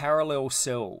parallel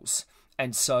cells.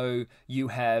 And so you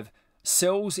have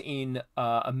cells in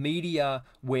a media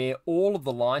where all of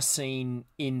the lysine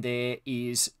in there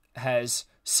has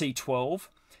C12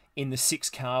 in the 6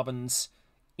 carbons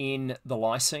in the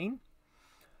lysine.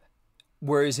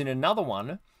 Whereas in another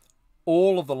one,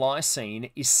 all of the lysine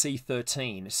is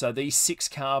C13. So these 6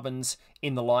 carbons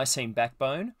in the lysine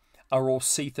backbone are all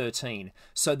C13.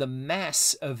 So the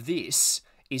mass of this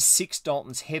is 6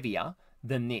 Daltons heavier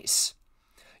than this.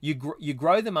 You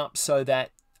grow them up so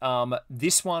that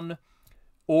this one,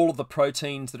 all of the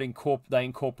proteins that they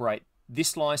incorporate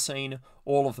this lysine,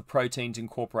 all of the proteins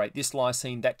incorporate this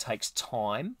lysine. That takes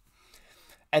time.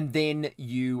 And then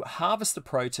you harvest the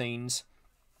proteins,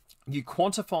 you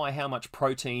quantify how much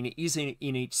protein is in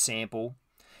each sample,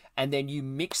 and then you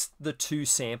mix the 2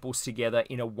 samples together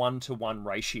in a 1-to-1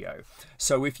 ratio.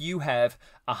 So if you have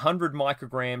 100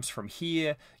 micrograms from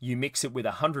here, you mix it with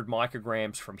 100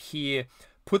 micrograms from here,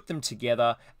 put them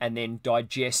together, and then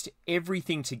digest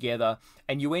everything together,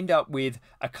 and you end up with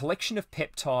a collection of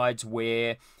peptides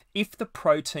where if the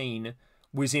protein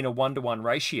was in a 1-to-1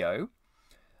 ratio,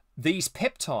 these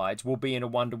peptides will be in a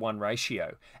 1-to-1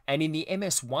 ratio. And in the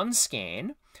MS1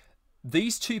 scan,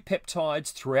 these 2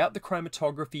 peptides throughout the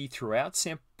chromatography, throughout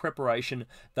sample preparation,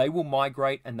 they will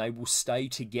migrate and they will stay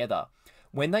together.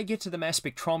 When they get to the mass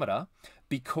spectrometer,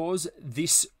 because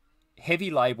this heavy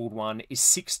labeled one is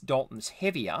 6 Daltons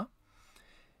heavier,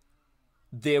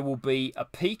 there will be a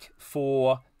peak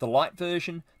for the light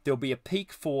version, there'll be a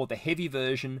peak for the heavy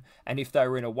version, and if they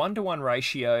were in a 1-to-1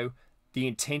 ratio, the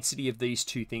intensity of these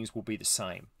 2 things will be the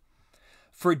same.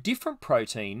 For a different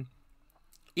protein,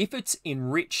 if it's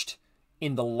enriched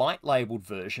in the light labeled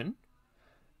version,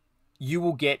 you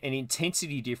will get an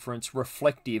intensity difference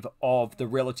reflective of the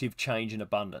relative change in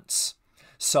abundance.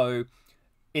 So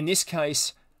in this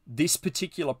case, this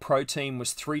particular protein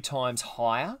was 3 times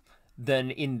higher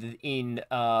than in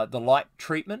the light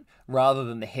treatment rather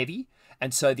than the heavy,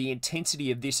 and so the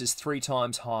intensity of this is 3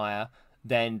 times higher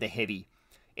than the heavy.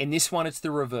 In this one, it's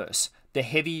the reverse.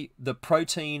 The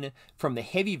protein from the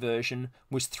heavy version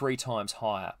was 3 times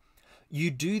higher.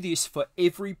 You do this for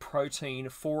every protein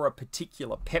for a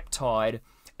particular peptide,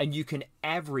 and you can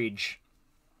average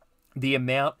the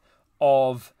amount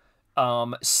of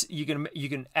you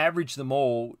can average them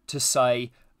all to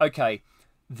say, okay,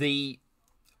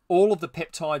 all of the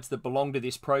peptides that belong to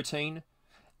this protein,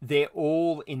 they're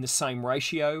all in the same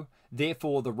ratio.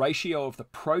 Therefore, the ratio of the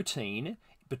protein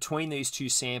between these 2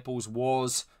 samples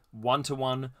was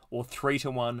 1-to-1 or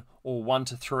 3-to-1 or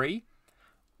 1-to-3.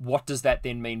 What does that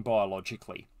then mean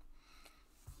biologically?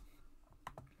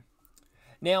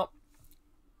 Now,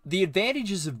 the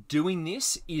advantages of doing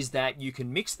this is that you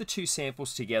can mix the 2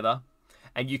 samples together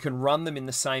and you can run them in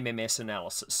the same MS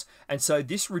analysis. And so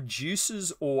this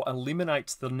reduces or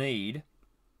eliminates the need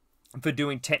for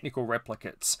doing technical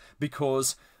replicates,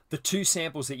 because the 2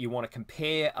 samples that you want to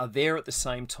compare are there at the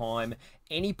same time.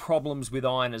 Any problems with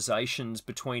ionizations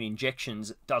between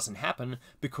injections doesn't happen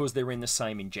because they're in the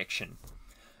same injection.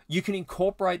 You can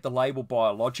incorporate the label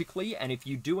biologically, and if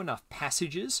you do enough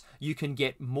passages, you can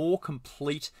get more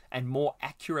complete and more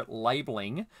accurate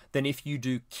labeling than if you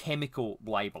do chemical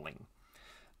labeling.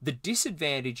 The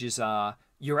disadvantages are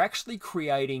you're actually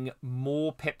creating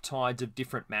more peptides of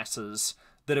different masses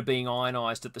that are being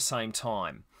ionized at the same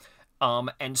time.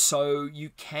 And so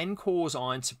you can cause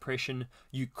ion suppression,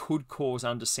 you could cause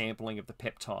undersampling of the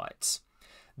peptides.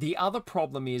 The other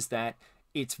problem is that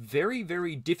it's very,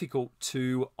 very difficult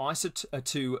to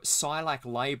SILAC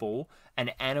label an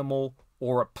animal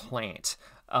or a plant.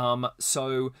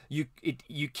 So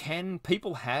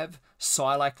people have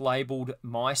SILAC labeled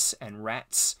mice and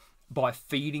rats by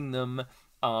feeding them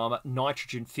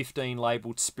nitrogen 15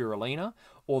 labeled spirulina,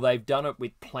 or they've done it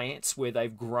with plants where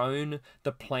they've grown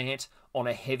the plant on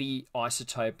a heavy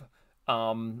isotope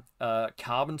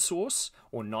carbon source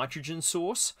or nitrogen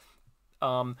source.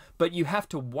 But you have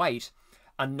to wait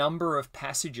a number of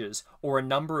passages or a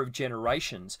number of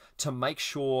generations to make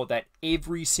sure that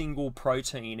every single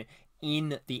protein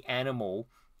in the animal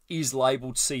is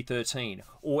labeled C13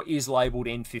 or is labeled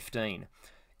N15.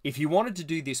 If you wanted to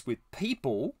do this with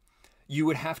people, you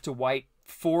would have to wait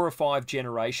 4 or 5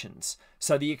 generations.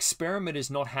 So the experiment is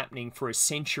not happening for a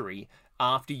century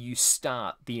after you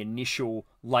start the initial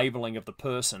labeling of the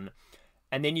person.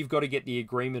 And then you've got to get the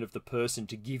agreement of the person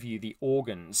to give you the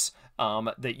organs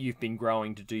that you've been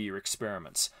growing to do your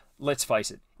experiments. Let's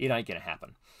face it, it ain't going to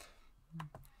happen.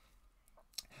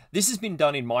 This has been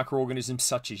done in microorganisms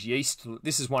such as yeast.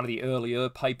 This is one of the earlier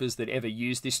papers that ever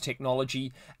used this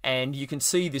technology. And you can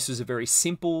see this is a very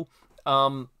simple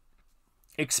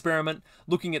experiment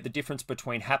looking at the difference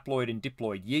between haploid and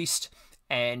diploid yeast.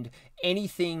 And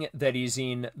anything that is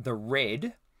in the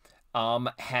red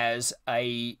has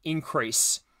a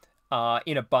increase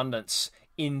in abundance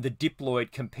in the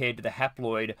diploid compared to the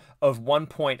haploid of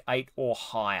 1.8 or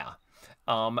higher.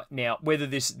 Now, whether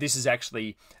this is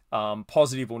actually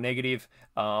positive or negative,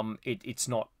 it's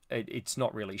not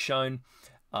really shown.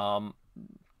 The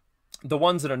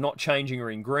ones that are not changing are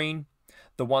in green.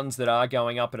 The ones that are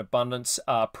going up in abundance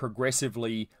are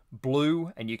progressively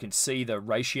blue, and you can see the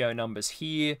ratio numbers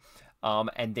here.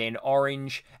 And then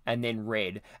orange, and then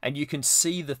red. And you can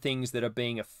see the things that are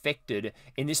being affected.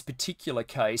 In this particular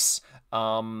case,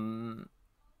 I've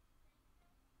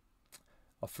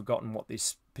forgotten what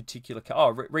this particular...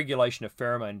 regulation of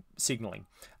pheromone signaling.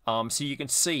 So you can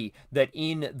see that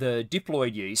in the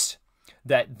diploid yeast,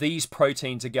 that these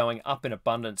proteins are going up in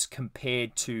abundance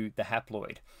compared to the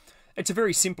haploid. It's a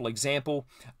very simple example,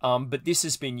 but this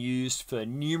has been used for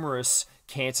numerous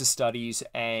cancer studies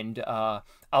and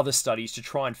other studies to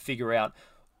try and figure out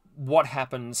what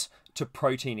happens to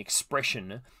protein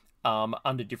expression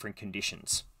under different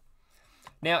conditions.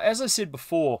 Now, as I said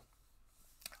before,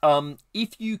 if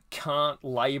you can't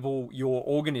label your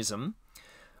organism,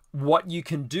 what you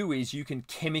can do is you can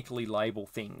chemically label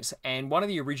things. And one of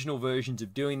the original versions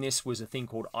of doing this was a thing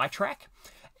called iTrack.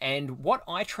 And what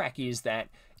iTrack is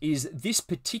this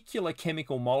particular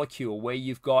chemical molecule where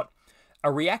you've got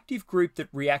a reactive group that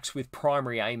reacts with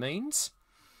primary amines,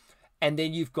 and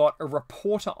then you've got a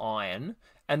reporter ion,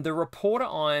 and the reporter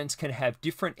ions can have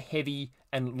different heavy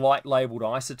and light labeled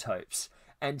isotopes.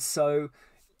 And so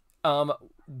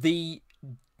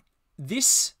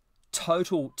this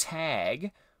total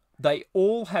tag, they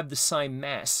all have the same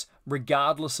mass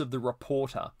regardless of the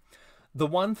reporter. The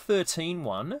 113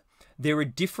 one, there are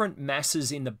different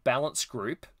masses in the balance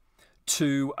group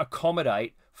to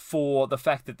accommodate for the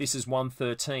fact that this is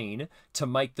 113 to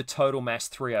make the total mass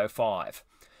 305.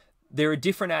 There are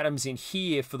different atoms in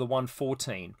here for the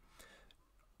 114.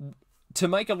 To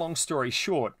make a long story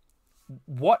short,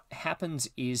 what happens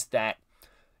is that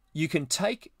you can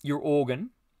take your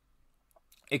organ,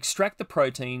 extract the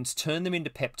proteins, turn them into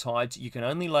peptides. You can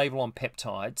only label on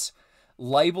peptides,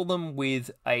 label them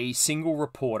with a single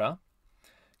reporter,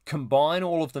 combine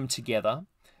all of them together,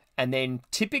 and then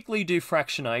typically do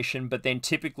fractionation, but then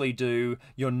typically do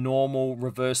your normal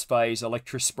reverse phase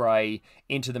electrospray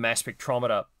into the mass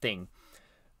spectrometer thing.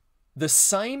 The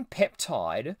same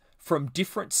peptide from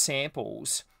different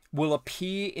samples will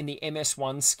appear in the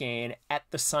MS1 scan at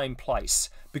the same place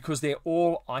because they're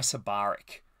all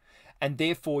isobaric, and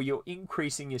therefore you're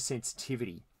increasing your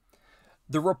sensitivity.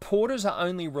 The reporters are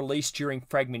only released during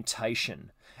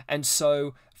fragmentation. And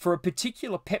so for a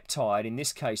particular peptide, in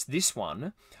this case, this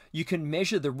one, you can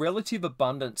measure the relative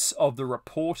abundance of the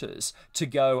reporters to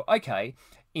go, okay,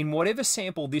 in whatever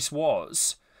sample this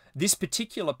was, this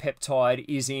particular peptide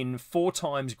is in 4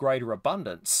 times greater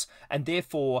abundance, and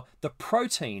therefore the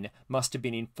protein must have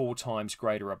been in 4 times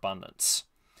greater abundance.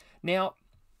 Now,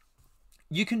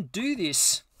 you can do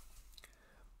this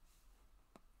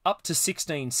up to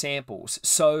 16 samples.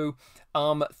 So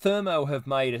Thermo have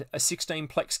made a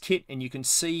 16-plex kit, and you can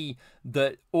see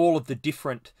that all of the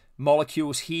different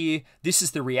molecules here. This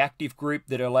is the reactive group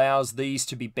that allows these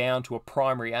to be bound to a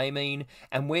primary amine,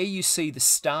 and where you see the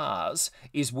stars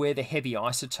is where the heavy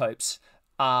isotopes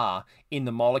are in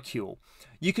the molecule.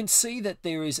 You can see that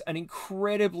there is an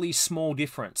incredibly small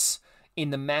difference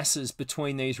in the masses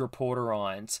between these reporter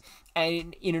ions,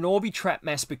 and in an Orbitrap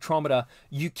mass spectrometer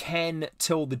you can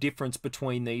tell the difference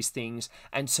between these things,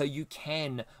 and so you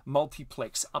can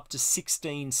multiplex up to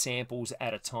 16 samples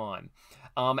at a time.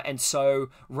 And so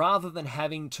rather than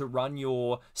having to run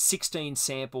your 16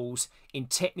 samples in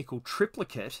technical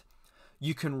triplicate,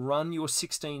 you can run your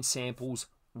 16 samples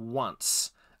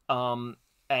once and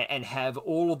have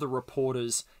all of the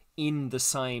reporters in the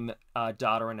same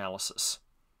data analysis.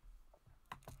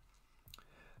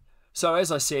 So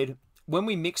as I said, when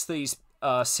we mix these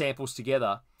samples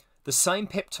together, the same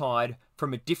peptide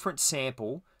from a different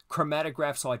sample,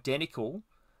 chromatographs identical,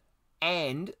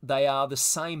 and they are the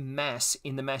same mass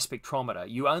in the mass spectrometer.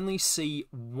 You only see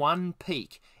one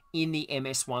peak in the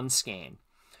MS1 scan.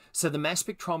 So the mass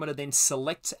spectrometer then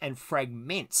selects and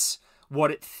fragments what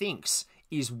it thinks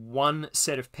is one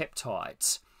set of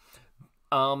peptides.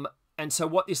 And so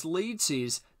what this leads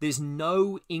is there's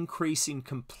no increase in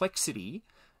complexity.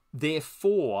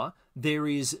 Therefore, there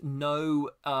is no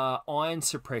ion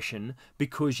suppression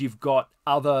because you've got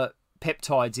other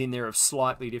peptides in there of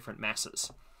slightly different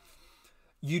masses.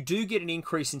 You do get an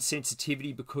increase in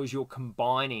sensitivity because you're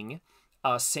combining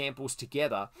samples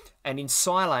together. And in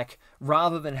SILAC,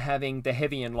 rather than having the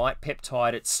heavy and light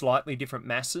peptide at slightly different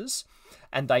masses,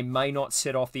 and they may not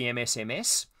set off the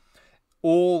MSMS,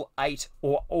 all 8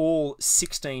 or all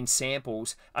 16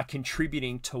 samples are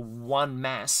contributing to one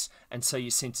mass, and so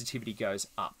your sensitivity goes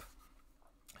up.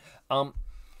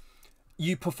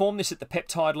 You perform this at the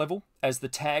peptide level as the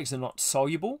tags are not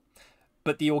soluble,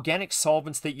 but the organic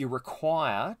solvents that you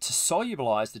require to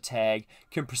solubilize the tag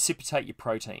can precipitate your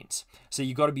proteins. So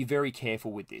you've got to be very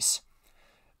careful with this.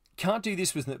 Can't do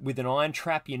this with an ion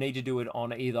trap. You need to do it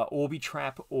on either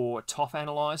Orbitrap or TOF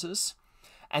analyzers.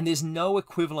 And there's no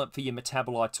equivalent for your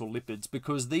metabolites or lipids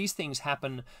because these things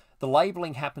happen, the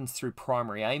labeling happens through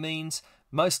primary amines.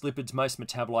 Most lipids, most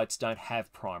metabolites don't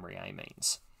have primary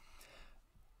amines.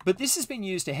 But this has been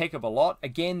used a heck of a lot.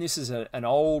 Again, this is an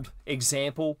old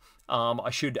example.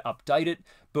 I should update it.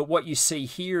 But what you see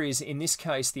here is, in this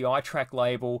case, the iTrack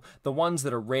label, the ones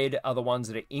that are red are the ones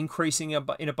that are increasing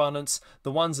in abundance.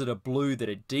 The ones that are blue that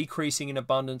are decreasing in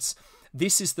abundance.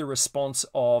 This is the response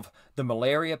of the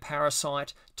malaria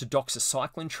parasite to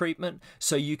doxycycline treatment.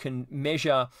 So you can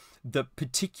measure the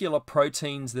particular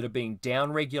proteins that are being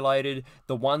downregulated,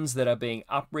 the ones that are being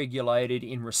upregulated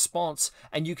in response,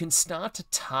 and you can start to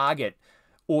target,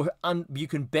 or you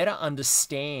can better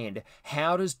understand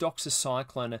how does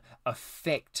doxycycline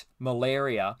affect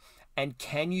malaria, and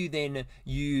can you then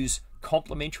use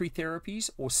complementary therapies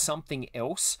or something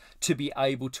else to be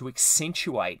able to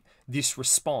accentuate this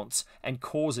response and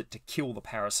cause it to kill the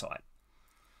parasite.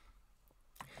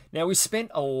 Now, we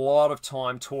spent a lot of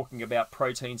time talking about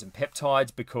proteins and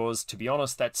peptides because, to be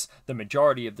honest, that's the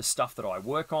majority of the stuff that I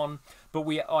work on. But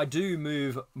I do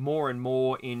move more and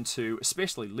more into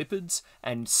especially lipids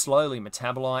and slowly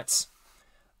metabolites.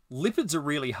 Lipids are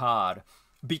really hard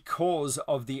because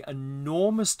of the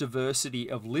enormous diversity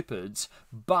of lipids,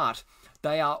 but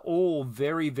they are all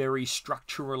very, very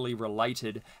structurally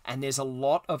related, and there's a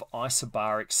lot of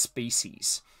isobaric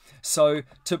species. So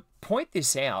to point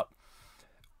this out,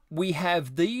 we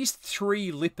have these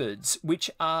 3 lipids which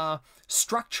are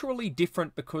structurally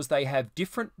different because they have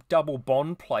different double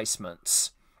bond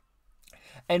placements.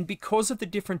 And because of the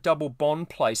different double bond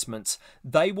placements,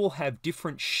 they will have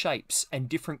different shapes and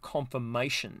different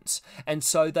conformations. And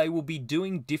so they will be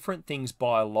doing different things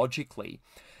biologically.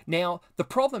 Now, the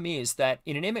problem is that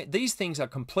these things are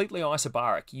completely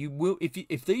isobaric. You will,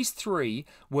 if these 3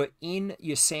 were in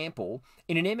your sample,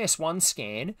 in an MS1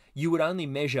 scan, you would only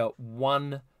measure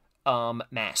one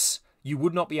mass. You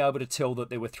would not be able to tell that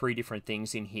there were 3 different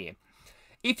things in here.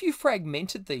 If you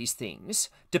fragmented these things,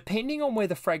 depending on where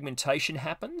the fragmentation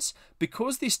happens,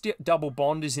 because this double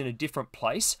bond is in a different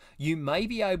place, you may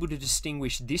be able to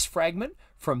distinguish this fragment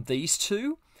from these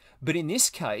 2. But in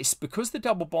this case, because the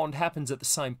double bond happens at the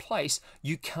same place,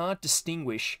 you can't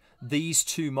distinguish these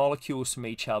 2 molecules from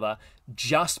each other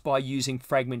just by using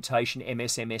fragmentation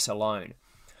MSMS alone.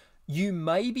 You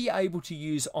may be able to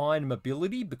use ion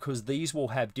mobility because these will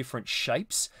have different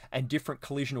shapes and different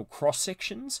collisional cross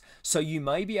sections. So you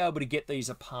may be able to get these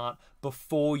apart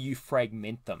before you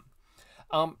fragment them.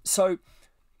 So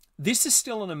This is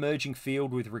still an emerging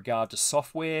field with regard to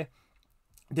software.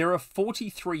 There are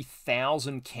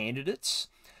 43,000 candidates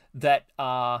that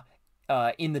are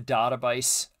in the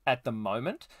database at the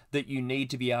moment that you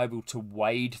need to be able to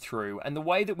wade through. And the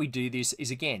way that we do this is,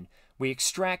 again, we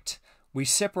extract, we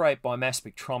separate by mass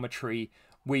spectrometry,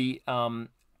 we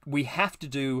have to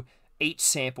do each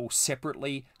sample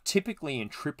separately, typically in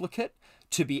triplicate,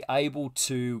 to be able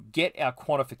to get our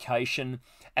quantification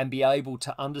and be able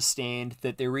to understand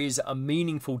that there is a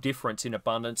meaningful difference in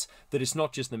abundance, that it's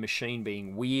not just the machine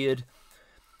being weird.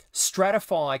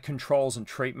 Stratify controls and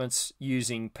treatments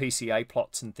using PCA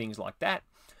plots and things like that.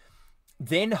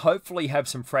 Then hopefully have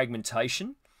some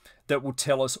fragmentation that will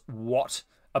tell us what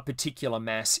a particular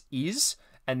mass is,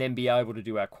 and then be able to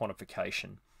do our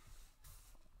quantification.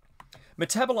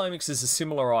 Metabolomics is a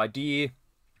similar idea.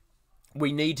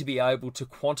 We need to be able to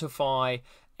quantify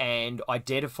and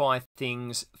identify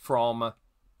things from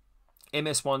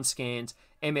MS1 scans,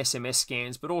 MSMS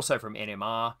scans, but also from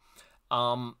NMR.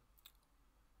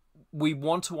 We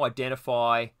want to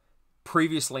identify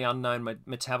previously unknown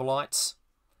metabolites,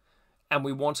 and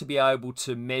we want to be able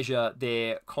to measure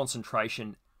their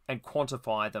concentration and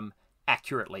quantify them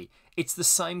accurately. It's the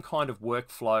same kind of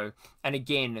workflow, and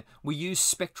again, we use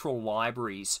spectral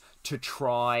libraries to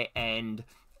try and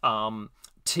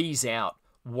tease out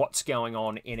what's going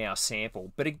on in our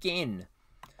sample. But again,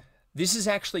 this is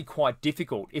actually quite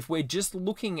difficult. If we're just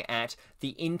looking at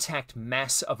the intact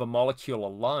mass of a molecule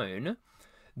alone,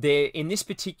 in this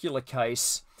particular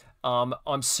case,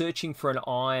 I'm searching for an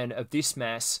ion of this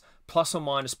mass plus or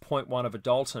minus 0.1 of a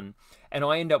Dalton, and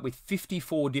I end up with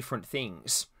 54 different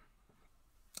things.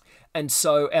 And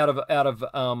so out of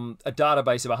a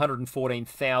database of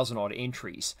 114,000 odd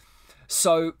entries.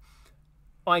 So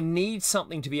I need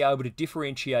something to be able to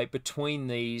differentiate between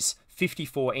these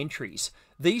 54 entries.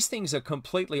 These things are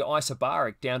completely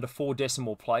isobaric down to 4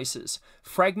 decimal places.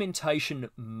 Fragmentation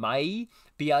may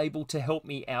be able to help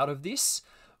me out of this.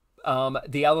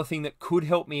 The other thing that could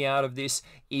help me out of this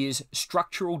is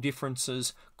structural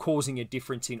differences causing a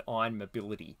difference in ion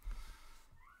mobility.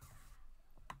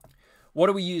 What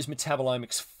do we use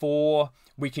metabolomics for?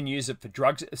 We can use it for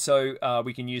drugs. So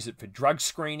we can use it for drug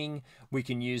screening. We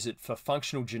can use it for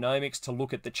functional genomics to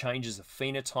look at the changes of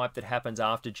phenotype that happens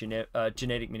after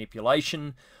genetic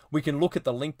manipulation. We can look at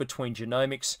the link between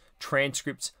genomics,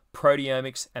 transcripts,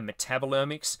 proteomics, and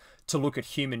metabolomics to look at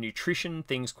human nutrition,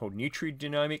 things called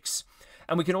nutrigenomics.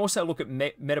 And we can also look at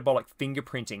metabolic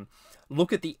fingerprinting,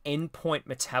 look at the endpoint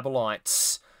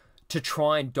metabolites to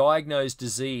try and diagnose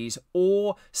disease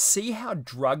or see how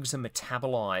drugs are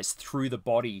metabolized through the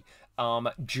body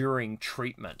during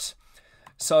treatment.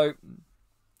 So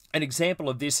an example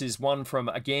of this is one from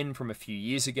a few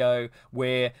years ago,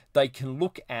 where they can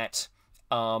look at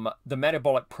the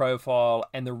metabolic profile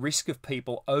and the risk of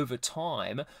people over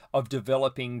time of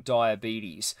developing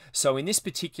diabetes. So in this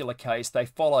particular case, they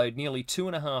followed nearly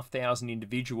 2,500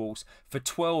 individuals for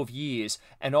 12 years,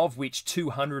 and of which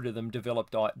 200 of them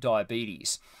developed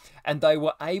diabetes. And they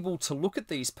were able to look at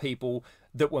these people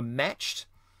that were matched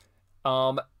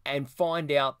and find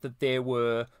out that there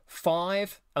were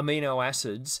 5 amino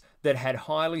acids that had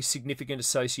highly significant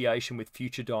association with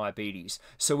future diabetes.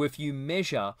 So if you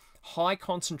measure high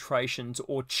concentrations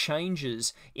or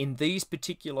changes in these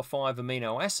particular 5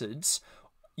 amino acids,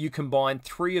 you combine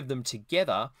 3 of them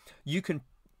together, you can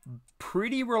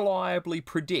pretty reliably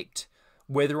predict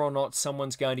whether or not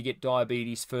someone's going to get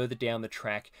diabetes further down the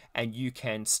track, and you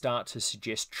can start to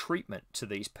suggest treatment to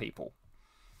these people.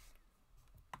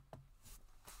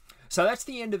 So that's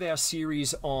the end of our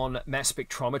series on mass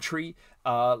spectrometry.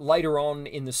 Later on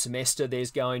in the semester,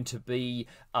 there's going to be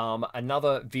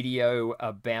another video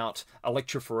about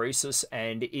electrophoresis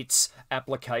and its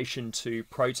application to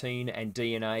protein and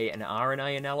DNA and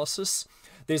RNA analysis.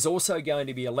 There's also going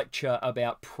to be a lecture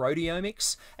about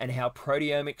proteomics and how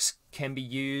proteomics can be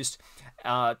used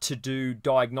to do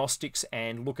diagnostics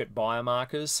and look at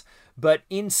biomarkers. But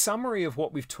in summary of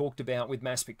what we've talked about with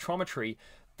mass spectrometry,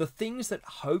 the things that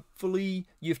hopefully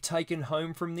you've taken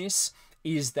home from this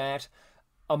is that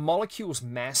a molecule's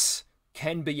mass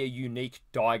can be a unique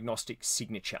diagnostic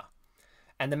signature.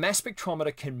 And the mass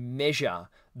spectrometer can measure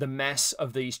the mass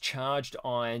of these charged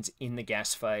ions in the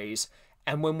gas phase.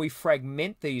 And when we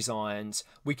fragment these ions,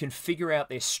 we can figure out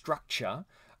their structure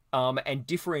and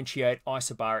differentiate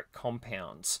isobaric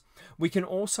compounds. We can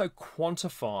also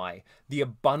quantify the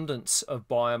abundance of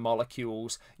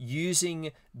biomolecules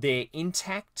using their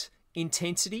intact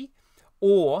intensity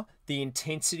or the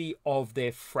intensity of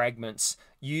their fragments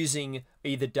using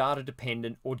either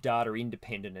data-dependent or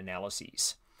data-independent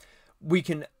analyses. We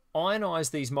can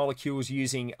ionize these molecules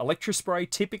using electrospray.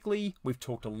 Typically, we've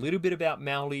talked a little bit about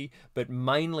MALDI, but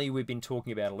mainly we've been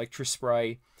talking about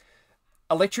electrospray.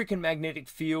 Electric and magnetic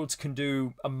fields can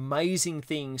do amazing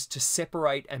things to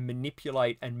separate and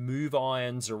manipulate and move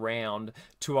ions around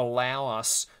to allow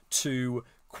us to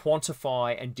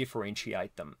quantify and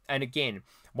differentiate them. And again,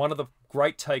 one of the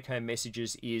great take-home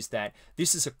messages is that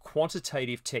this is a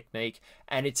quantitative technique,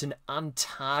 and it's an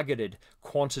untargeted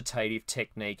quantitative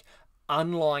technique,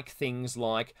 unlike things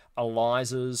like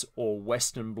ELISAs or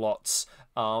Western blots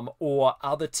or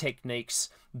other techniques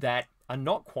that are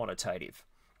not quantitative.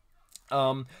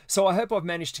 So I hope I've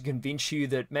managed to convince you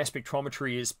that mass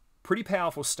spectrometry is pretty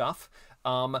powerful stuff.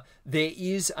 There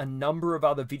is a number of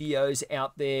other videos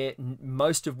out there,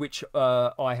 most of which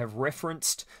I have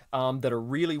referenced, that are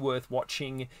really worth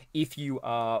watching if you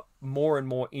are more and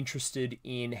more interested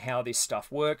in how this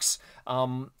stuff works.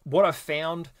 What I've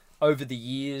found over the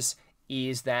years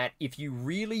is that if you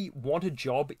really want a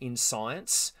job in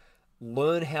science,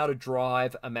 learn how to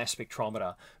drive a mass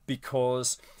spectrometer,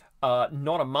 because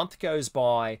not a month goes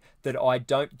by that I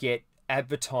don't get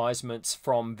advertisements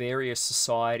from various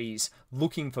societies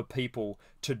looking for people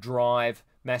to drive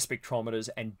mass spectrometers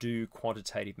and do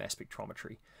quantitative mass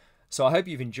spectrometry. So I hope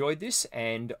you've enjoyed this,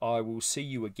 and I will see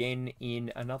you again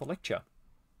in another lecture.